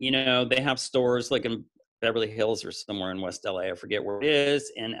it, they have stores like in Beverly Hills or somewhere in West LA, I forget where it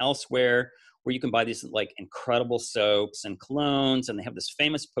is, and elsewhere, where you can buy these like incredible soaps and colognes, and they have this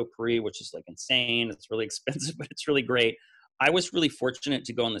famous potpourri, which is like insane. It's really expensive, but it's really great. I was really fortunate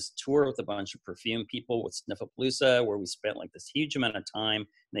to go on this tour with a bunch of perfume people with Sniffapalooza, where we spent like this huge amount of time, and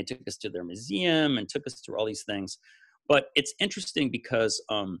they took us to their museum and took us through all these things. But it's interesting because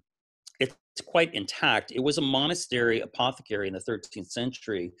it's quite intact. It was a monastery apothecary in the 13th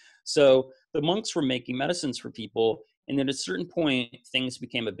century. So the monks were making medicines for people. And then at a certain point, things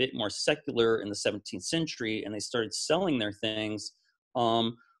became a bit more secular in the 17th century, and they started selling their things,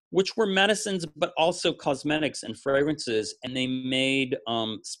 which were medicines, but also cosmetics and fragrances. And they made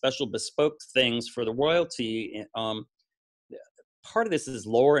special bespoke things for the royalty. Part of this is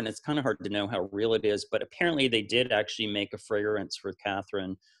lore, and it's kind of hard to know how real it is, but apparently they did actually make a fragrance for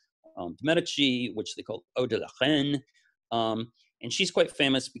Catherine de' Medici, which they called Eau de la Reine. And she's quite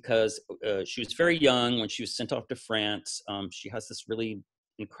famous because she was very young when she was sent off to France. She has this really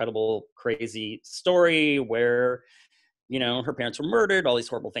incredible, crazy story where, her parents were murdered, all these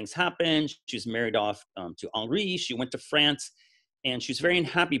horrible things happened. She was married off to Henri. She went to France, and she was very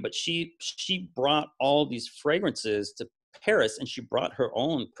unhappy, but she brought all these fragrances to Paris, and she brought her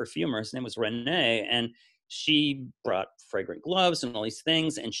own perfumer. His name was René, and she brought fragrant gloves and all these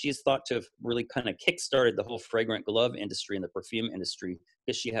things, and she is thought to have really kind of kickstarted the whole fragrant glove industry and the perfume industry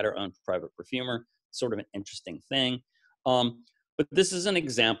because she had her own private perfumer. Sort of an interesting thing. But this is an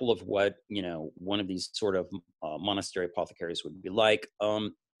example of what, one of these sort of monastery apothecaries would be like.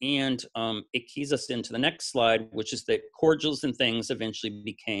 And it keys us into the next slide, which is that cordials and things eventually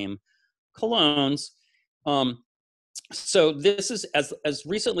became colognes. So this is as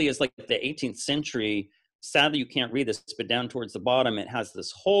recently as like the 18th century. Sadly, you can't read this, but down towards the bottom, it has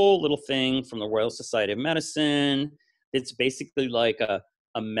this whole little thing from the Royal Society of Medicine. It's basically like a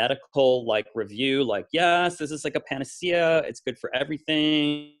medical like review, like, yes, this is like a panacea. It's good for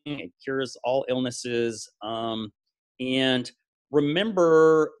everything. It cures all illnesses. And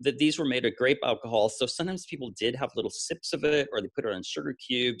remember that these were made of grape alcohol. So sometimes people did have little sips of it, or they put it on sugar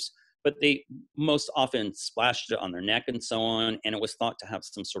cubes, but they most often splashed it on their neck and so on. And it was thought to have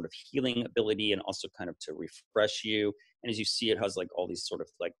some sort of healing ability and also kind of to refresh you. And as you see, it has like all these sort of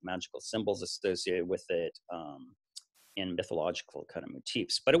like magical symbols associated with it, and mythological kind of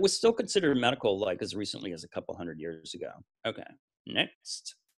motifs. But it was still considered medical like as recently as a couple hundred years ago. Okay,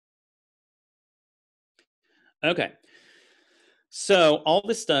 next. Okay. So all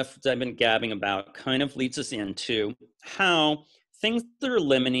this stuff that I've been gabbing about kind of leads us into how things that are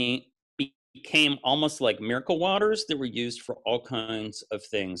lemony became almost like miracle waters that were used for all kinds of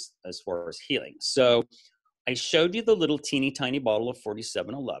things as far as healing. So I showed you the little teeny tiny bottle of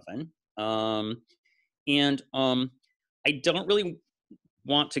 4711. And I don't really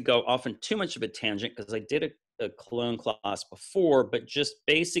want to go off on too much of a tangent because I did a cologne class before, but just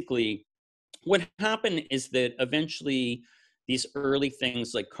basically what happened is that eventually these early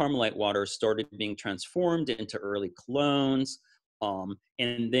things like Carmelite water started being transformed into early colognes.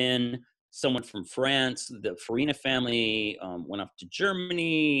 And then someone from France, the Farina family, went off to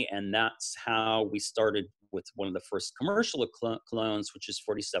Germany, and that's how we started with one of the first commercial colognes, which is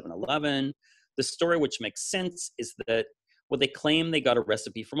 4711. The story, which makes sense, is that, well, they claim they got a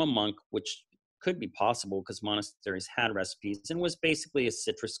recipe from a monk, which could be possible because monasteries had recipes, and was basically a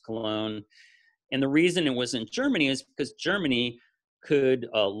citrus cologne. And the reason it was in Germany is because Germany could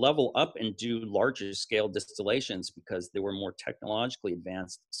level up and do larger scale distillations because they were more technologically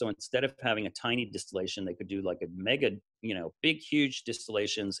advanced. So instead of having a tiny distillation, they could do like a mega, big, huge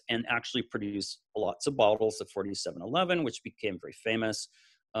distillations and actually produce lots of bottles of 4711, which became very famous.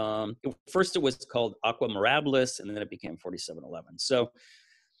 First, it was called Aqua Mirabilis, and then it became 4711. So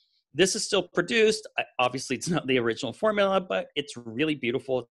this is still produced. Obviously, it's not the original formula, but it's really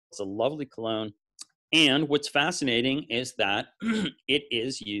beautiful. It's a lovely cologne. And what's fascinating is that it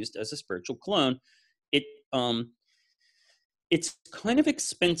is used as a spiritual cologne. It it's kind of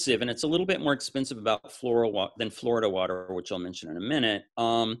expensive, and it's a little bit more expensive about than Florida water, which I'll mention in a minute.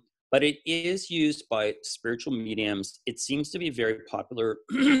 But it is used by spiritual mediums. It seems to be very popular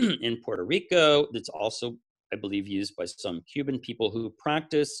in Puerto Rico. That's also, I believe, used by some Cuban people who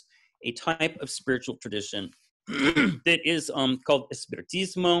practice a type of spiritual tradition that is called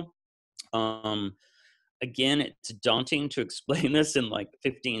Espiritismo. Um, Again, it's daunting to explain this in like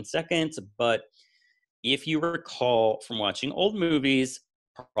 15 seconds, but if you recall from watching old movies,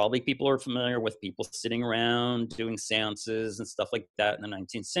 probably people are familiar with people sitting around doing seances and stuff like that in the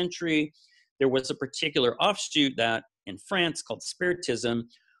 19th century. There was a particular offshoot that in France called Spiritism,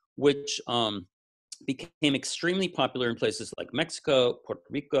 which became extremely popular in places like Mexico, Puerto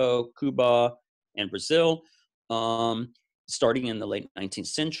Rico, Cuba, and Brazil, starting in the late 19th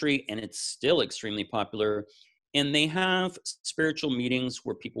century, and it's still extremely popular. And they have spiritual meetings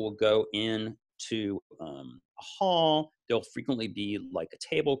where people will go in to a hall. There'll frequently be like a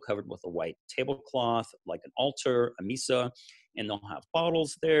table covered with a white tablecloth, like an altar, a misa, and they'll have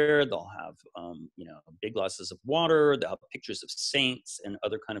bottles there. They'll have, big glasses of water. They'll have pictures of saints and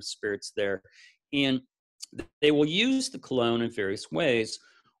other kind of spirits there. And they will use the cologne in various ways.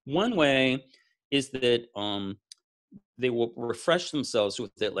 One way is that they will refresh themselves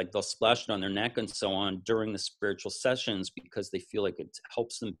with it, like they'll splash it on their neck and so on during the spiritual sessions because they feel like it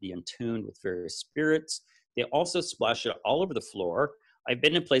helps them be in tune with various spirits. They also splash it all over the floor. I've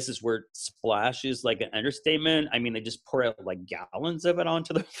been in places where splash is like an understatement. I mean, they just pour out like gallons of it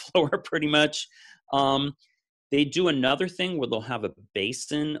onto the floor pretty much. They do another thing where they'll have a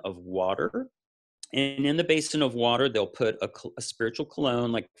basin of water, and in the basin of water, they'll put a spiritual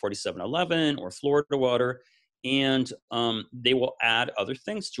cologne like 4711 or Florida water, and they will add other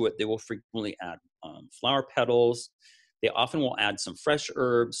things to it. They will frequently add flower petals. They often will add some fresh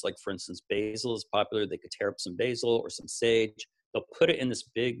herbs, like for instance, basil is popular. They could tear up some basil or some sage. They'll put it in this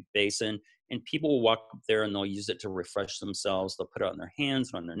big basin, and people will walk up there and they'll use it to refresh themselves. They'll put it on their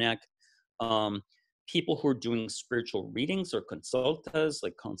hands, on their neck. People who are doing spiritual readings or consultas,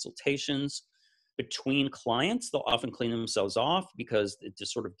 like consultations, between clients, they'll often clean themselves off because it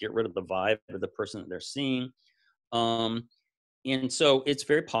just sort of get rid of the vibe of the person that they're seeing. And so it's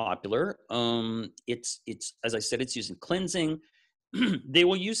very popular. It's as I said, it's used in cleansing. They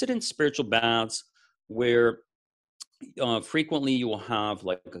will use it in spiritual baths where frequently you will have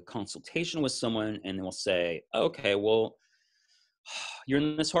like a consultation with someone and they will say, okay, well, you're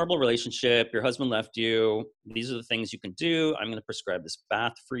in this horrible relationship, your husband left you, these are the things you can do. I'm going to prescribe this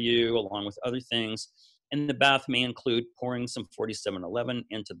bath for you along with other things. And the bath may include pouring some 4711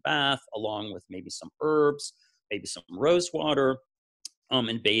 into the bath along with maybe some herbs, maybe some rose water,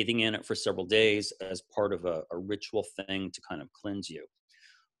 and bathing in it for several days as part of a ritual thing to kind of cleanse you.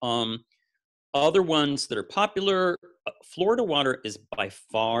 Other ones that are popular, Florida water is by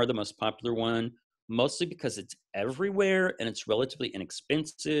far the most popular one, mostly because it's everywhere and it's relatively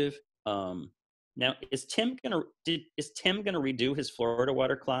inexpensive. Now, is Tim gonna redo his Florida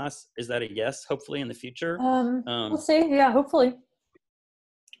water class? Is that a yes? Hopefully in the future. We'll see. Yeah, hopefully.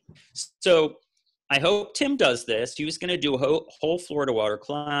 So I hope Tim does this. He was going to do a whole Florida water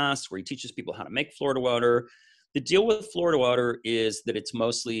class where he teaches people how to make Florida water. The deal with Florida water is that it's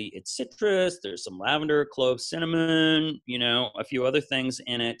citrus. There's some lavender, clove, cinnamon, a few other things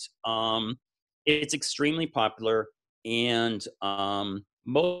in it. It's extremely popular, and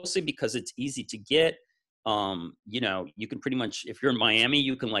mostly because it's easy to get. You can pretty much, if you're in Miami,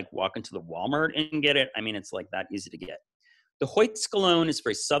 you can like walk into the Walmart and get it. I mean, it's like that easy to get. The Hoyt's cologne is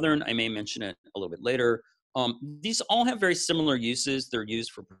very southern. I may mention it a little bit later. These all have very similar uses. They're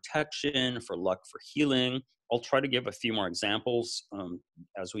used for protection, for luck, for healing. I'll try to give a few more examples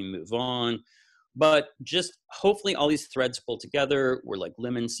as we move on. But just hopefully all these threads pull together where like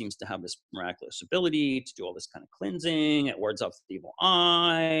lemon seems to have this miraculous ability to do all this kind of cleansing. It wards off the evil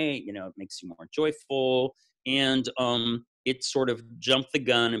eye, it makes you more joyful. And it sort of jumped the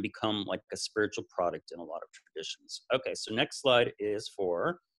gun and become like a spiritual product in a lot of traditions. Okay, so next slide is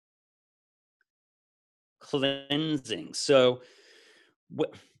for cleansing. So,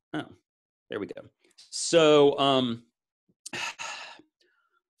 there we go. So,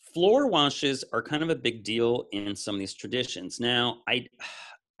 floor washes are kind of a big deal in some of these traditions. Now, I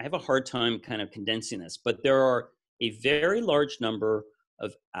have a hard time kind of condensing this, but there are a very large number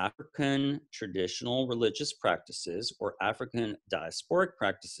of African traditional religious practices or African diasporic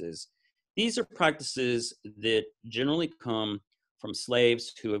practices. These are practices that generally come from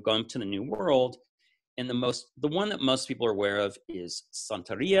slaves who have gone to the New World. And the one that most people are aware of is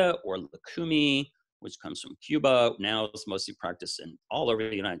Santeria or Lakumi, which comes from Cuba. Now it's mostly practiced in all over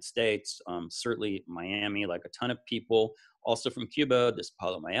the United States, certainly Miami, like a ton of people. Also from Cuba, there's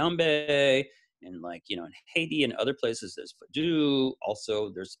Palo Mayombe, and in Haiti and other places, there's Voodoo.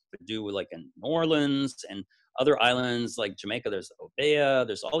 Also, there's Voodoo like in New Orleans and other islands like Jamaica, there's Obeah,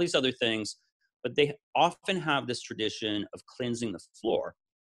 there's all these other things, but they often have this tradition of cleansing the floor.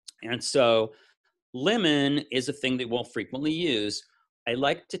 And so lemon is a thing that we'll frequently use. I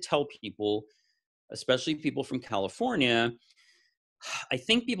like to tell people, especially people from California, I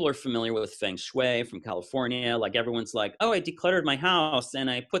think people are familiar with feng shui from California. Like everyone's like, oh, I decluttered my house and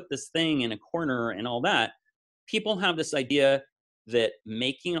I put this thing in a corner and all that. People have this idea that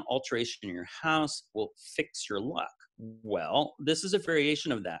making an alteration in your house will fix your luck. Well, this is a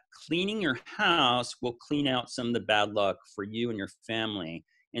variation of that. Cleaning your house will clean out some of the bad luck for you and your family.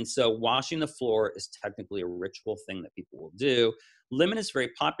 And so washing the floor is technically a ritual thing that people will do. Lemon is very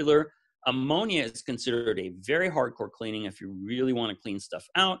popular. Ammonia is considered a very hardcore cleaning if you really want to clean stuff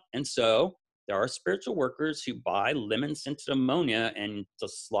out. And so there are spiritual workers who buy lemon scented ammonia and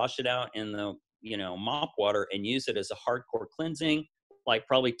just slosh it out in the mop water and use it as a hardcore cleansing, like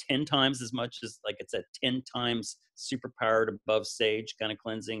probably 10 times as much as, like it's a 10 times super powered above sage kind of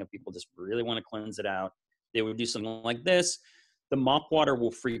cleansing. If people just really want to cleanse it out, they would do something like this. The mop water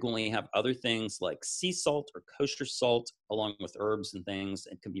will frequently have other things like sea salt or kosher salt, along with herbs and things.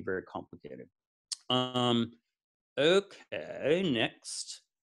 It can be very complicated. Okay, next.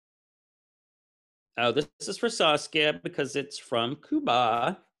 Oh, this is for Saskia because it's from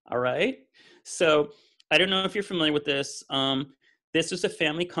Cuba. All right. So I don't know if you're familiar with this. This is a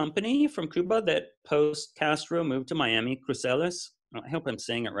family company from Cuba that post-Castro moved to Miami, Cruceles. I hope I'm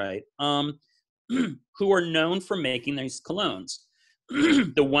saying it right. Who are known for making these colognes.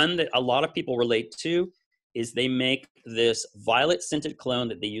 The one that a lot of people relate to is they make this violet scented cologne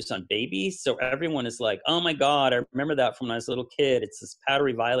that they use on babies. So everyone is like, oh my God, I remember that from when I was a little kid. It's this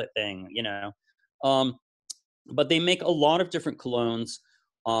powdery violet thing, But they make a lot of different colognes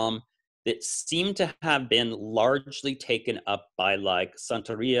that seem to have been largely taken up by like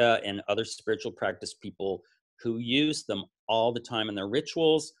Santeria and other spiritual practice people who use them all the time in their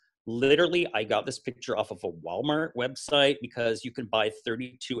rituals. Literally, I got this picture off of a Walmart website because you can buy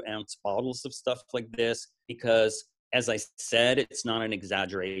 32-ounce bottles of stuff like this because, as I said, it's not an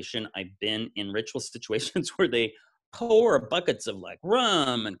exaggeration. I've been in ritual situations where they pour buckets of like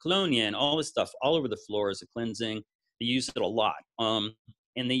rum and colonia and all this stuff all over the floor as a cleansing. They use it a lot.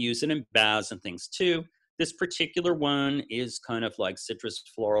 And they use it in baths and things too. This particular one is kind of like citrus,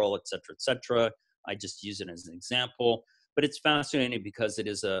 floral, et cetera, I just use it as an example. But it's fascinating because it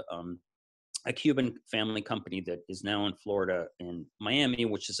is a Cuban family company that is now in Florida in Miami,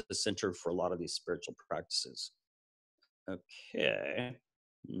 which is a center for a lot of these spiritual practices. Okay,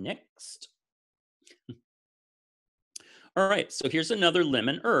 next. All right, so here's another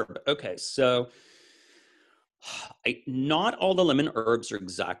lemon herb. Okay, so not all the lemon herbs are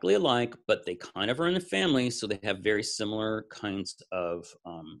exactly alike, but they kind of are in the family, so they have very similar kinds of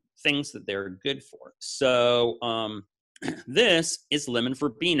things that they're good for. So this is lemon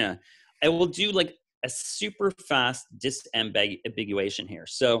verbena. I will do like a super fast disambiguation here.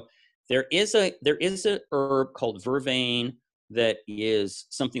 So there is a herb called vervain, that is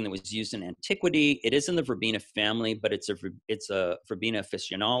something that was used in antiquity. It is in the verbena family, but it's a verbena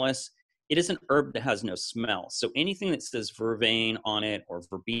officinalis. It is an herb that has no smell. So anything that says vervain on it or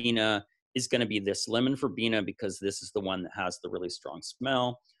verbena is going to be this lemon verbena, because this is the one that has the really strong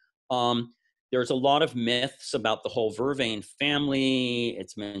smell. There's a lot of myths about the whole vervain family.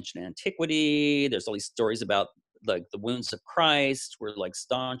 It's mentioned in antiquity. There's all these stories about like the wounds of Christ were like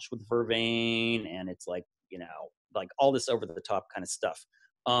staunch with vervain, and it's like, you know, like all this over the top kind of stuff.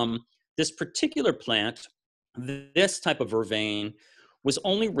 This particular plant, this type of vervain, was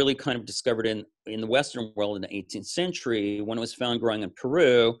only really kind of discovered in the Western world in the 18th century when it was found growing in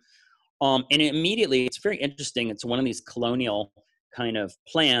Peru. And immediately, it's very interesting. It's one of these colonial kind of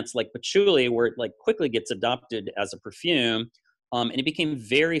plants like patchouli, where it like quickly gets adopted as a perfume. And it became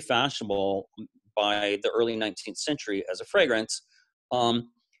very fashionable by the early 19th century as a fragrance.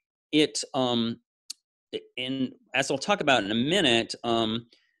 It in As I'll talk about in a minute,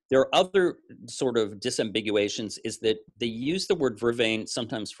 there are other sort of disambiguations. Is that they use the word vervain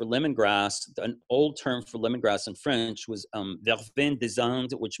sometimes for lemongrass. An old term for lemongrass in French was vervain des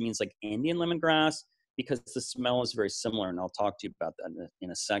Indes, which means like Indian lemongrass, because the smell is very similar, and I'll talk to you about that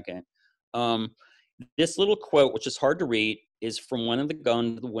in a second. This little quote, which is hard to read, is from one of the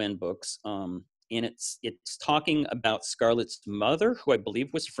Gone to the Wind books, and it's talking about Scarlett's mother, who I believe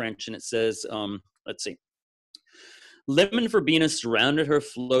was French, and it says, let's see. Lemon verbena surrounded her,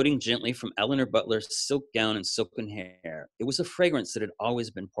 floating gently from Eleanor Butler's silk gown and silken hair. It was a fragrance that had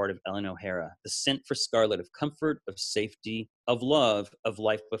always been part of Ellen O'Hara, the scent for Scarlett of comfort, of safety, of love, of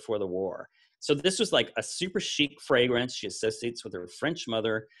life before the war. So this was like a super chic fragrance she associates with her French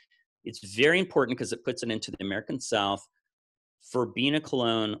mother. It's very important because it puts it into the American South. Verbena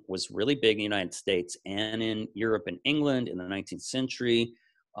cologne was really big in the United States and in Europe and England in the 19th century.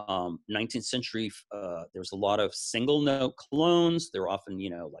 19th century, there was a lot of single note colognes. They were often, you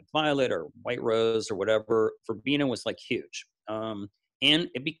know, like violet or white rose or whatever. Verbena was like huge. And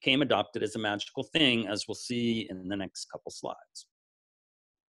it became adopted as a magical thing, as we'll see in the next couple slides.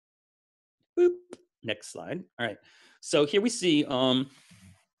 Boop. Next slide. All right. So here we see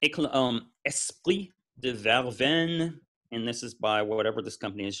Esprit de Verveine, and this is by whatever this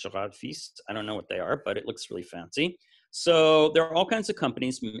company is, Gerard Fils. I don't know what they are, but it looks really fancy. So there are all kinds of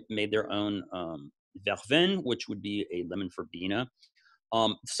companies made their own verveine, which would be a lemon verbena.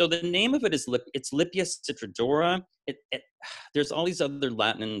 So the name of it is it's Lipia citrodora. There's all these other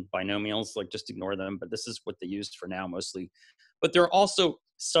Latin binomials, like just ignore them, but this is what they used for now mostly. But there are also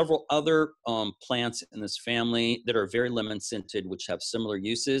several other plants in this family that are very lemon scented, which have similar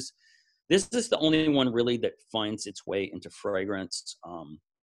uses. This is the only one really that finds its way into fragrance.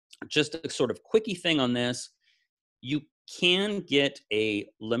 Just a sort of quickie thing on this. You can get a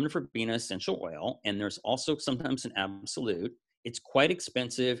lemon verbena essential oil, and there's also sometimes an absolute. It's quite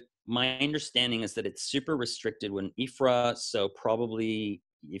expensive. My understanding is that it's super restricted when IFRA, so probably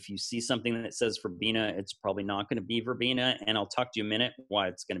if you see something that says verbena, it's probably not going to be verbena, and I'll talk to you in a minute why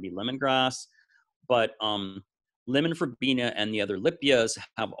it's going to be lemongrass. But lemon verbena and the other lipias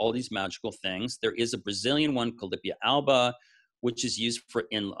have all these magical things. There is a Brazilian one called Lipia alba, which is used for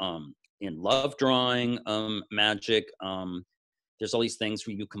in love drawing magic. There's all these things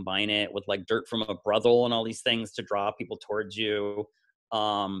where you combine it with like dirt from a brothel and all these things to draw people towards you.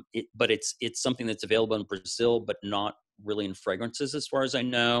 But it's something that's available in Brazil, but not really in fragrances as far as I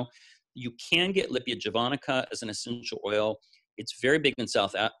know. You can get Lipia javanica as an essential oil. It's very big in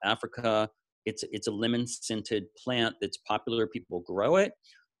South Africa. It's a lemon scented plant that's popular. People grow it.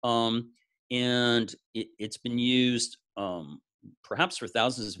 And it's been used perhaps for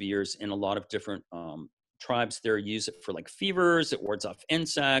thousands of years in a lot of different tribes. There use it for like fevers. It wards off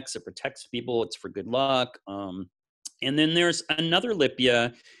insects. It protects people. It's for good luck. And then there's another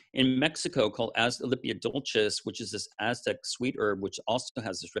lipia in Mexico called Lipia dulcis, which is this Aztec sweet herb, which also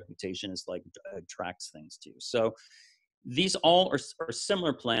has this reputation as like attracts things too. So these all are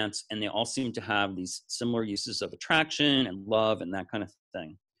similar plants, and they all seem to have these similar uses of attraction and love and that kind of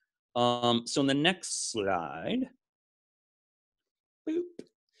thing. So in the next slide, boop.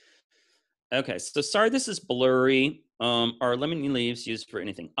 Okay, so sorry this is blurry. Are lemon leaves used for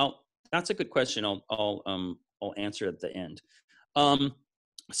anything? That's a good question. I'll answer at the end.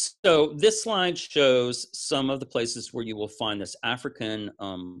 So this slide shows some of the places where you will find this African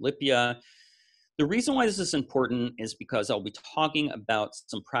lipia. The reason why this is important is because I'll be talking about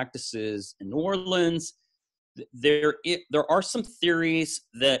some practices in New Orleans. There are some theories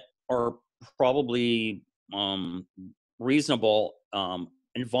that are probably reasonable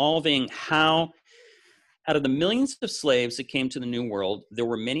involving how Out of the millions of slaves that came to the New World, there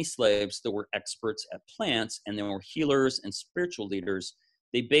were many slaves that were experts at plants, and there were healers and spiritual leaders.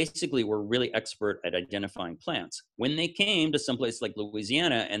 They basically were really expert at identifying plants. When they came to someplace like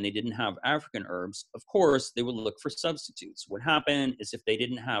Louisiana and they didn't have African herbs, of course, they would look for substitutes. What happened is if they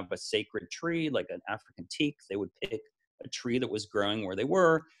didn't have a sacred tree, like an African teak, they would pick a tree that was growing where they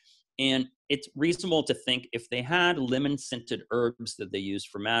were. And it's reasonable to think if they had lemon-scented herbs that they used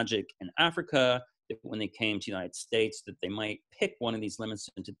for magic in Africa, that when they came to the United States, that they might pick one of these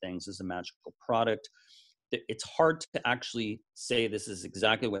lemon-scented things as a magical product. It's hard to actually say this is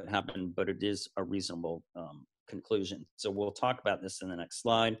exactly what happened, but it is a reasonable conclusion. So we'll talk about this in the next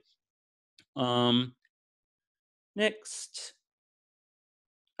slide. Next.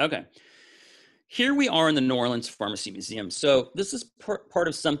 Okay. Here we are in the New Orleans Pharmacy Museum. So this is part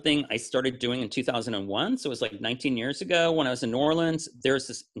of something I started doing in 2001. So it was like 19 years ago when I was in New Orleans. There's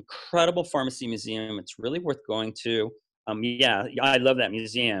this incredible pharmacy museum. It's really worth going to. Yeah, I love that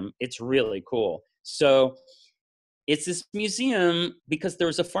museum. It's really cool. So it's this museum because there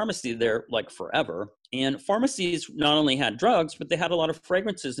was a pharmacy there like forever. And pharmacies not only had drugs, but they had a lot of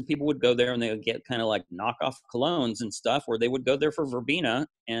fragrances, and people would go there and they would get kind of like knockoff colognes and stuff, or they would go there for verbena,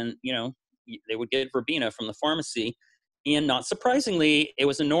 and they would get verbena from the pharmacy. And not surprisingly, it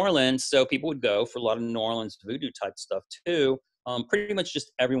was in New Orleans, so people would go for a lot of New Orleans voodoo type stuff too. Pretty much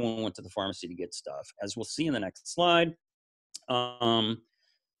just everyone went to the pharmacy to get stuff, as we'll see in the next slide.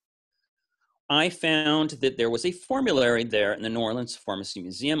 I found that there was a formulary there in the New Orleans Pharmacy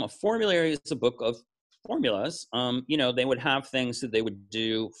Museum. A formulary is a book of formulas. They would have things that they would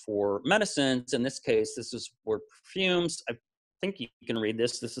do for medicines. In this case, this is for perfumes. I think you can read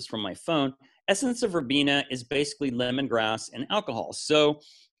this. This is from my phone. Essence of verbena is basically lemongrass and alcohol. So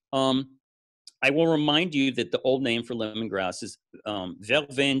I will remind you that the old name for lemongrass is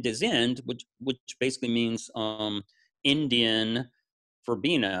Verveine des Indes, which basically means Indian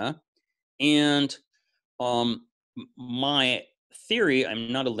verbena. And my theory,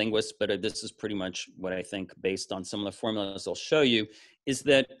 I'm not a linguist, but this is pretty much what I think based on some of the formulas I'll show you, is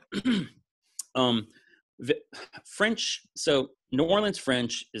that French, so New Orleans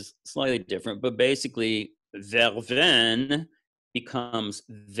French is slightly different, but basically verveine becomes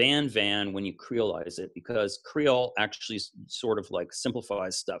van when you creolize it, because Creole actually sort of like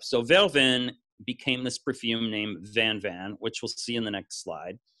simplifies stuff. So verveine became this perfume named van, which we'll see in the next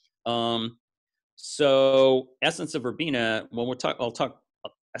slide. So essence of verbena, well, I'll talk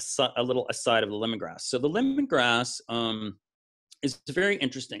a little aside of the lemongrass. So the lemongrass is very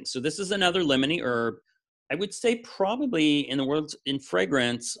interesting. So this is another lemony herb. I would say probably in the world in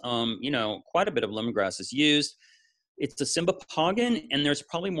fragrance, quite a bit of lemongrass is used. It's a cymbopogon, and there's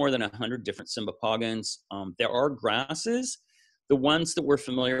probably more than 100 different cymbopogons. There are grasses. The ones that we're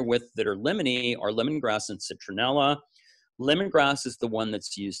familiar with that are lemony are lemongrass and citronella. Lemongrass is the one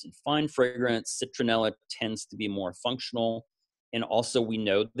that's used in fine fragrance. Citronella tends to be more functional. And also we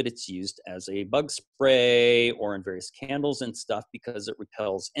know that it's used as a bug spray or in various candles and stuff because it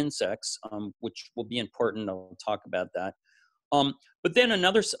repels insects, which will be important. I'll talk about that. But then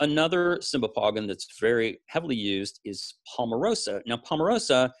another cymbopogon that's very heavily used is palmarosa. Now,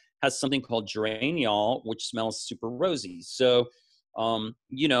 palmarosa has something called geraniol, which smells super rosy. So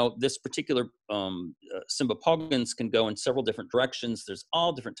this particular cymbopogons can go in several different directions. There's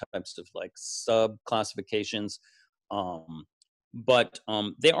all different types of like sub classifications, but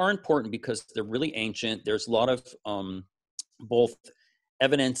they are important because they're really ancient. There's a lot of both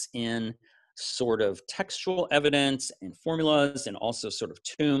evidence in sort of textual evidence and formulas, and also sort of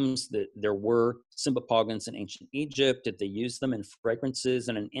tombs that there were cymbopogons in ancient Egypt, that they used them in fragrances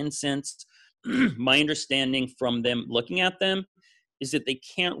and in incense. My understanding from them looking at them is that they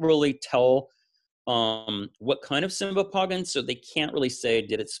can't really tell what kind of cymbopogon, so they can't really say,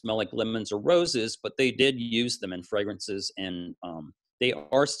 did it smell like lemons or roses, but they did use them in fragrances, and they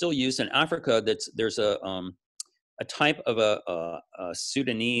are still used in Africa. There's a type of a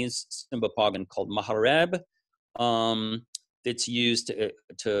Sudanese cymbopogon called mahareb that's used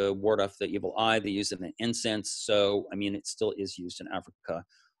to ward off the evil eye. They use it in incense, so I mean, it still is used in Africa.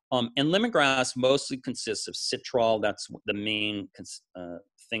 And lemongrass mostly consists of citral. That's the main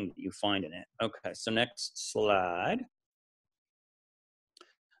thing that you find in it. Okay, so next slide.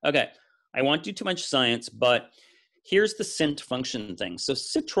 Okay, I won't do too much science, but here's the scent function thing. So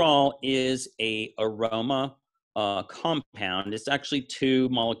citral is a aroma compound. It's actually two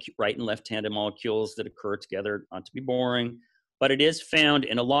right and left-handed molecules that occur together, not to be boring, but it is found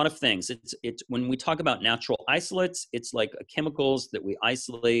in a lot of things. It's when we talk about natural isolates, it's like chemicals that we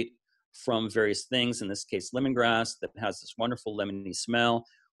isolate from various things, in this case lemongrass, that has this wonderful lemony smell.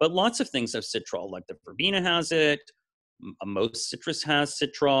 But lots of things have citral, like the verbena has it, most citrus has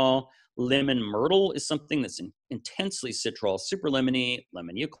citral. Lemon myrtle is something that's intensely citral, super lemony,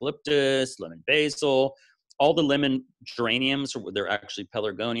 lemon eucalyptus, lemon basil. All the lemon geraniums, or they're actually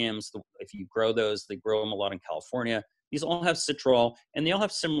pelargoniums. If you grow those, they grow them a lot in California. These all have citral, and they all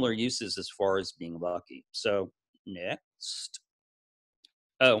have similar uses as far as being lucky. So next.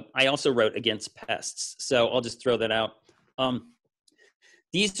 Oh, I also wrote against pests, so I'll just throw that out.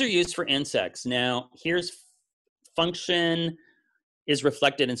 These are used for insects. Now, here's function is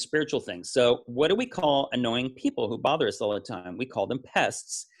reflected in spiritual things. So what do we call annoying people who bother us all the time? We call them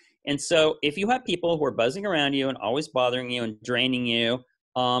pests. And so if you have people who are buzzing around you and always bothering you and draining you,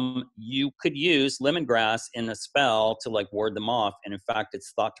 you could use lemongrass in a spell to like ward them off. And in fact,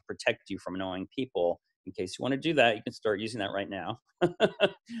 it's thought to protect you from annoying people. In case you want to do that, you can start using that right now.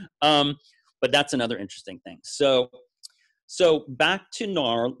 But that's another interesting thing. So back to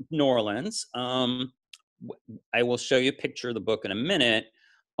New Orleans. I will show you a picture of the book in a minute.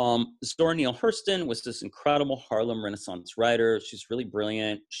 Zora Neale Hurston was this incredible Harlem Renaissance writer. She's really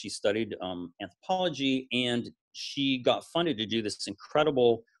brilliant. She studied anthropology, and she got funded to do this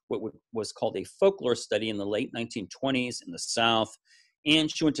incredible, what was called a folklore study in the late 1920s in the South.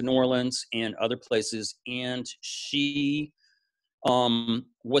 And she went to New Orleans and other places, and she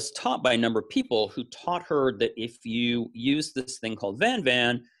was taught by a number of people who taught her that if you use this thing called Van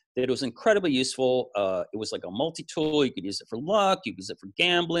Van, that it was incredibly useful. It was like a multi-tool. You could use it for luck. You could use it for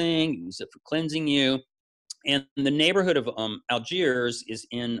gambling. You could use it for cleansing you. And the neighborhood of Algiers is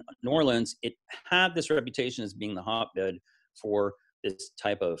in New Orleans. It had this reputation as being the hotbed for this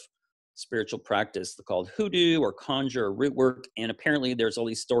type of spiritual practice called hoodoo or conjure or root work. And apparently there's all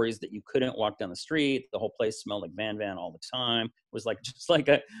these stories that you couldn't walk down the street. The whole place smelled like Van Van all the time. It was like just like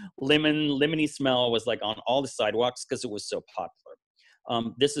a lemony smell was like on all the sidewalks because it was so popular.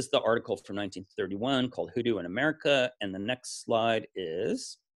 This is the article from 1931 called Hoodoo in America. And the next slide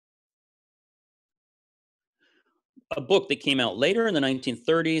is a book that came out later in the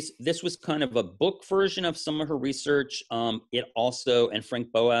 1930s. This was kind of a book version of some of her research. It also, and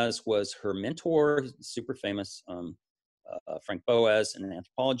Frank Boas was her mentor, super famous Frank Boas in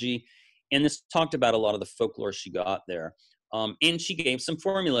anthropology. And this talked about a lot of the folklore she got there. And she gave some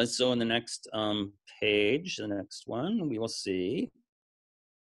formulas. So in the next page, the next one, we will see.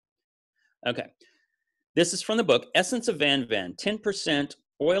 Okay. This is from the book, Essence of Van Van, 10%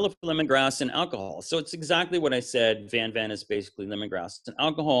 oil of lemongrass and alcohol. So it's exactly what I said. Van Van is basically lemongrass and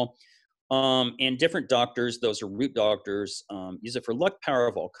alcohol. And different doctors, those are root doctors, use it for luck, power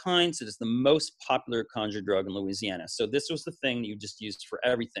of all kinds. It is the most popular conjure drug in Louisiana. So this was the thing you just used for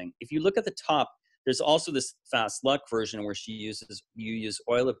everything. If you look at the top, there's also this fast luck version where you use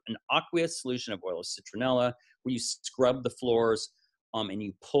an aqueous solution of oil of citronella, where you scrub the floors and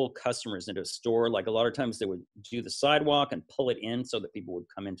you pull customers into a store. Like a lot of times they would do the sidewalk and pull it in so that people would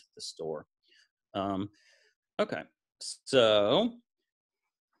come into the store. Okay, so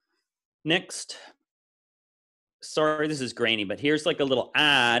next, sorry, this is grainy, but here's like a little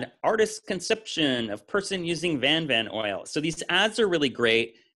ad, artist's conception of person using Van Van oil. So these ads are really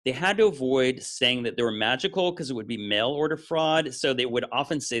great. They had to avoid saying that they were magical because it would be mail order fraud. So they would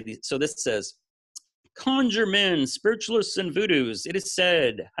often say these. So this says, conjure men, spiritualists, and voodoos, it is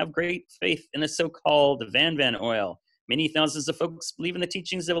said, have great faith in the so-called Van Van oil. Many thousands of folks believe in the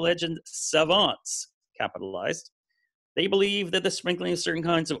teachings of alleged savants, capitalized. They believe that the sprinkling of certain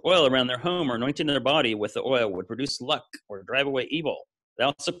kinds of oil around their home or anointing their body with the oil would produce luck or drive away evil. They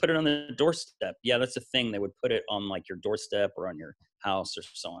also put it on the doorstep. Yeah, that's a thing. They would put it on like your doorstep or on your house or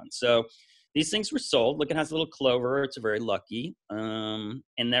so on. So these things were sold. Look, it has a little clover. It's very lucky. And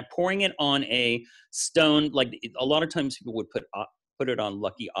they're pouring it on a stone. Like a lot of times people would put it on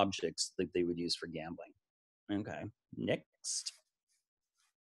lucky objects that they would use for gambling. Okay, next.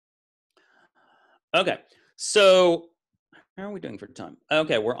 Okay, so how are we doing for time?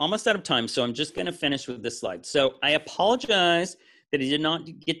 Okay, we're almost out of time, so I'm just going to finish with this slide. So I apologize that I did not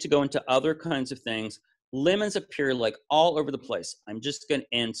get to go into other kinds of things. Lemons appear like all over the place. I'm just going to,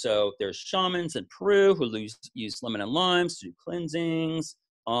 and so there's shamans in Peru who use lemon and limes to do cleansings.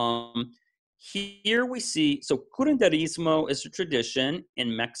 Here we see, so curanderismo is a tradition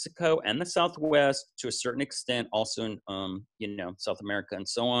in Mexico and the Southwest, to a certain extent, also in South America and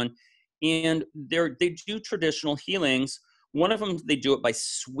so on. And they do traditional healings. One of them, they do it by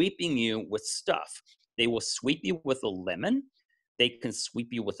sweeping you with stuff. They will sweep you with a lemon. They can sweep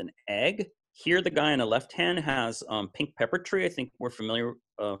you with an egg. Here, the guy on the left hand has pink pepper tree. I think we're familiar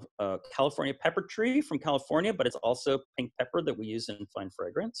with California pepper tree from California, but it's also pink pepper that we use in fine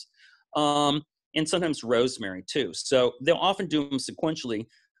fragrance. And sometimes rosemary too. So they'll often do them sequentially.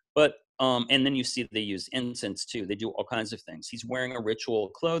 But and then you see they use incense too. They do all kinds of things. He's wearing a ritual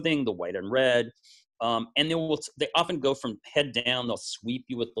clothing, the white and red, and they often go from head down. They'll sweep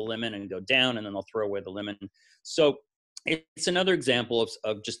you with the lemon and go down, and then they'll throw away the lemon. So it's another example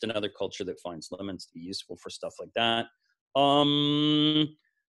of just another culture that finds lemons to be useful for stuff like that.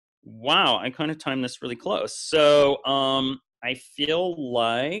 Wow, I kind of timed this really close. So I feel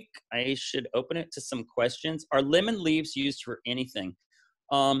like I should open it to some questions. Are lemon leaves used for anything?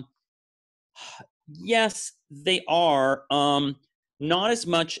 Um, yes, they are. Not as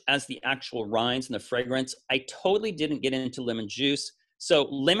much as the actual rinds and the fragrance. I totally didn't get into lemon juice. So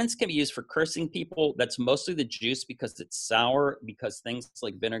lemons can be used for cursing people. That's mostly the juice because it's sour, because things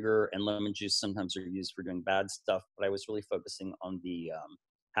like vinegar and lemon juice sometimes are used for doing bad stuff. But I was really focusing on the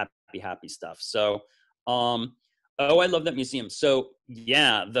happy stuff. So, oh, I love that museum. So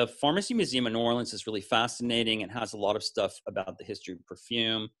yeah, the Pharmacy Museum in New Orleans is really fascinating and has a lot of stuff about the history of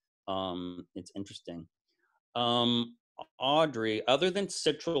perfume. It's interesting. Audrey, other than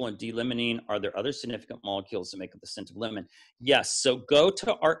citral and D-limonene, are there other significant molecules that make up the scent of lemon? Yes. So go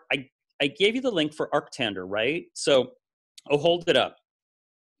to I gave you the link for Arctander, right? So, oh, hold it up.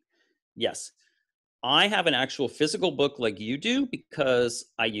 Yes. I have an actual physical book like you do because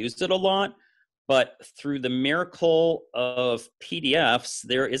I used it a lot. But through the miracle of PDFs,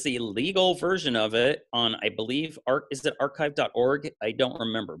 there is a legal version of it on, I believe, is it archive.org? I don't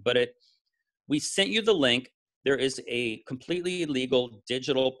remember, but we sent you the link. There is a completely legal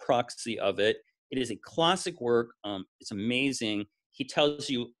digital proxy of it. It is a classic work. It's amazing. He tells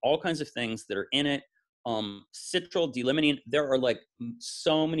you all kinds of things that are in it. Citral, D-limonene, there are like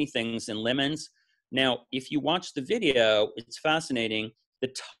so many things in lemons. Now, if you watch the video, it's fascinating.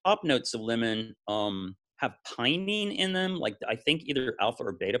 The top notes of lemon have pinene in them, like I think either alpha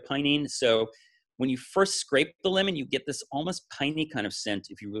or beta pinene. So when you first scrape the lemon, you get this almost piney kind of scent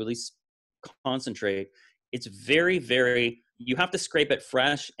if you really concentrate. It's very, very, you have to scrape it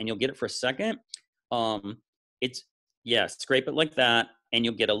fresh and you'll get it for a second. It's, yeah, scrape it like that and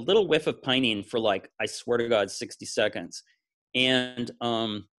you'll get a little whiff of pinene for like, I swear to God, 60 seconds. And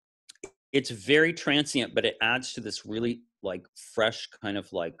it's very transient, but it adds to this really like fresh kind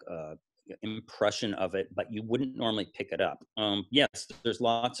of like impression of it, but you wouldn't normally pick it up. Yes, there's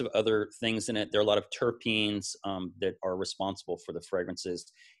lots of other things in it. There are a lot of terpenes that are responsible for the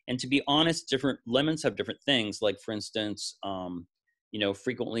fragrances. And to be honest, different lemons have different things. Like for instance,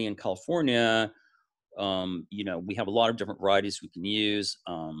 frequently in California, we have a lot of different varieties we can use.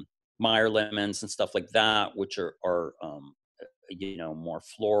 Meyer lemons and stuff like that, which are more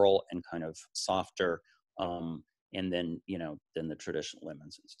floral and kind of softer. And then the traditional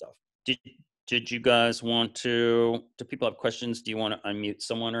lemons and stuff. Did you guys want to? Do people have questions? Do you want to unmute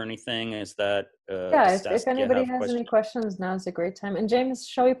someone or anything? Is that yeah? If anybody has any questions, now is a great time. And James,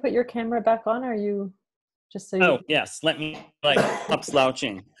 shall we put your camera back on? Or are you just so? Oh yes, let me stop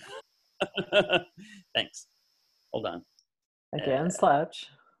slouching. Thanks. Hold on. Okay, unslouch.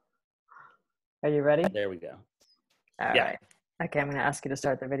 Are you ready? There we go. All right. Okay, I'm going to ask you to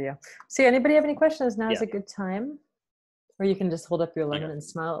start the video. See, anybody have any questions? Now is a good time. Or you can just hold up your lemon and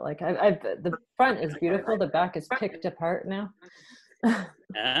smell it. Like the front is beautiful. The back is picked apart now.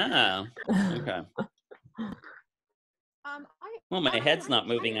 Okay. Well, my head's not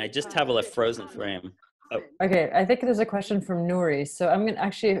moving. I just have a frozen frame. Oh. Okay, I think there's a question from Nouri. So I'm going to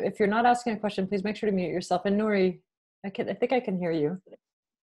actually, if you're not asking a question, please make sure to mute yourself. And Nouri, I think I can hear you.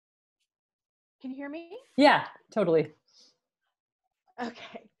 Can you hear me? Yeah, totally.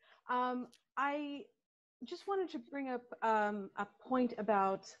 Okay. I just wanted to bring up a point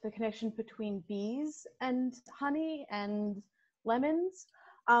about the connection between bees and honey and lemons.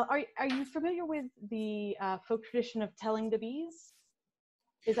 Are you familiar with the folk tradition of telling the bees?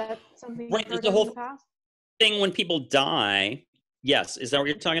 Is that something you've heard of in the past? Thing when people die. Yes, is that what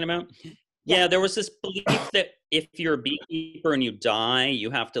you're talking about? Yeah, there was this belief that if you're a beekeeper and you die,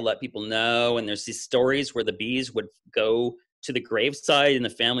 you have to let people know. And there's these stories where the bees would go to the graveside and the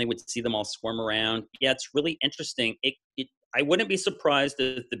family would see them all swarm around. Yeah, it's really interesting. I wouldn't be surprised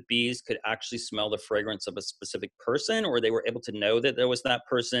if the bees could actually smell the fragrance of a specific person, or they were able to know that there was that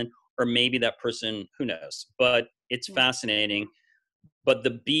person, or maybe that person, who knows. But it's fascinating. But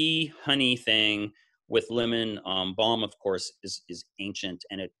the bee honey thing with lemon balm, of course, is ancient,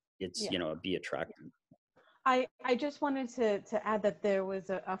 and it's a bee attractant. I just wanted to add that there was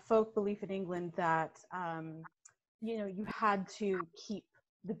a folk belief in England that you had to keep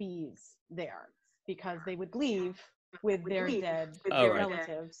the bees there because they would leave with their dead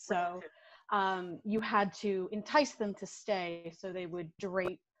relatives. So you had to entice them to stay, so they would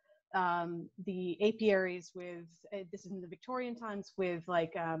drape the apiaries with, this is in the Victorian times, with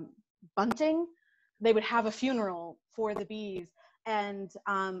like bunting. They would have a funeral for the bees, and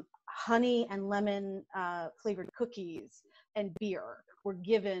honey and lemon flavored cookies and beer were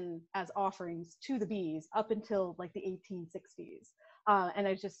given as offerings to the bees up until like the 1860s. And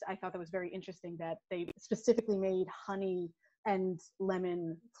I thought that was very interesting that they specifically made honey and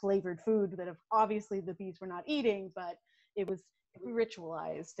lemon flavored food that obviously the bees were not eating, but it was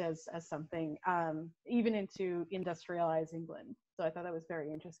ritualized as something, even into industrialized England. So I thought that was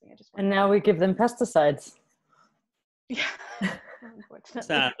very interesting. And now we give them pesticides. Yeah, unfortunately.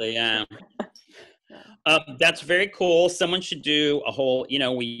 Sadly, yeah. That's very cool. Someone should do a whole,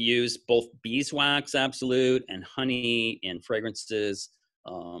 we use both beeswax absolute and honey in fragrances.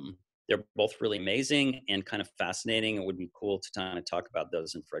 They're both really amazing and kind of fascinating. It would be cool to kind of talk about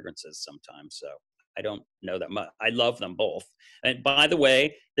those in fragrances sometime. So I don't know that much. I love them both. And by the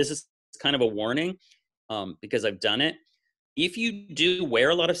way, this is kind of a warning, because I've done it. If you do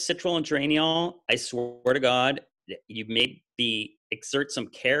wear a lot of citral and geraniol, I swear to God, you may exert some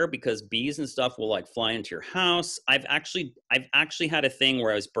care, because bees and stuff will like fly into your house. I've actually had a thing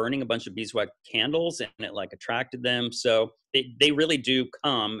where I was burning a bunch of beeswax candles and it like attracted them. So they really do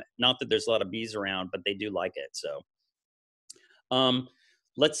come. Not that there's a lot of bees around, but they do like it. So,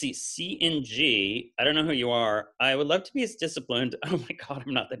 let's see, CNG. I don't know who you are. I would love to be as disciplined. Oh my God,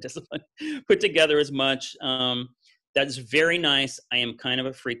 I'm not that disciplined. Put together as much. That's very nice. I am kind of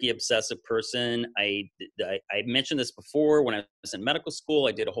a freaky obsessive person. I mentioned this before. When I was in medical school,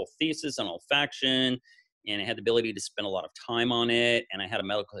 I did a whole thesis on olfaction, and I had the ability to spend a lot of time on it. And I had a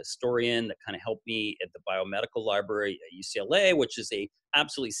medical historian that kind of helped me at the biomedical library at UCLA, which is a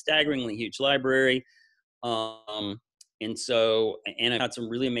absolutely staggeringly huge library. And I've had some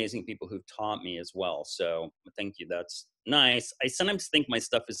really amazing people who've taught me as well. So thank you. That's nice. I sometimes think my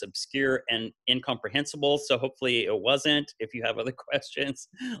stuff is obscure and incomprehensible. So hopefully it wasn't. If you have other questions,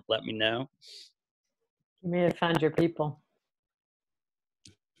 let me know. You may have found your people.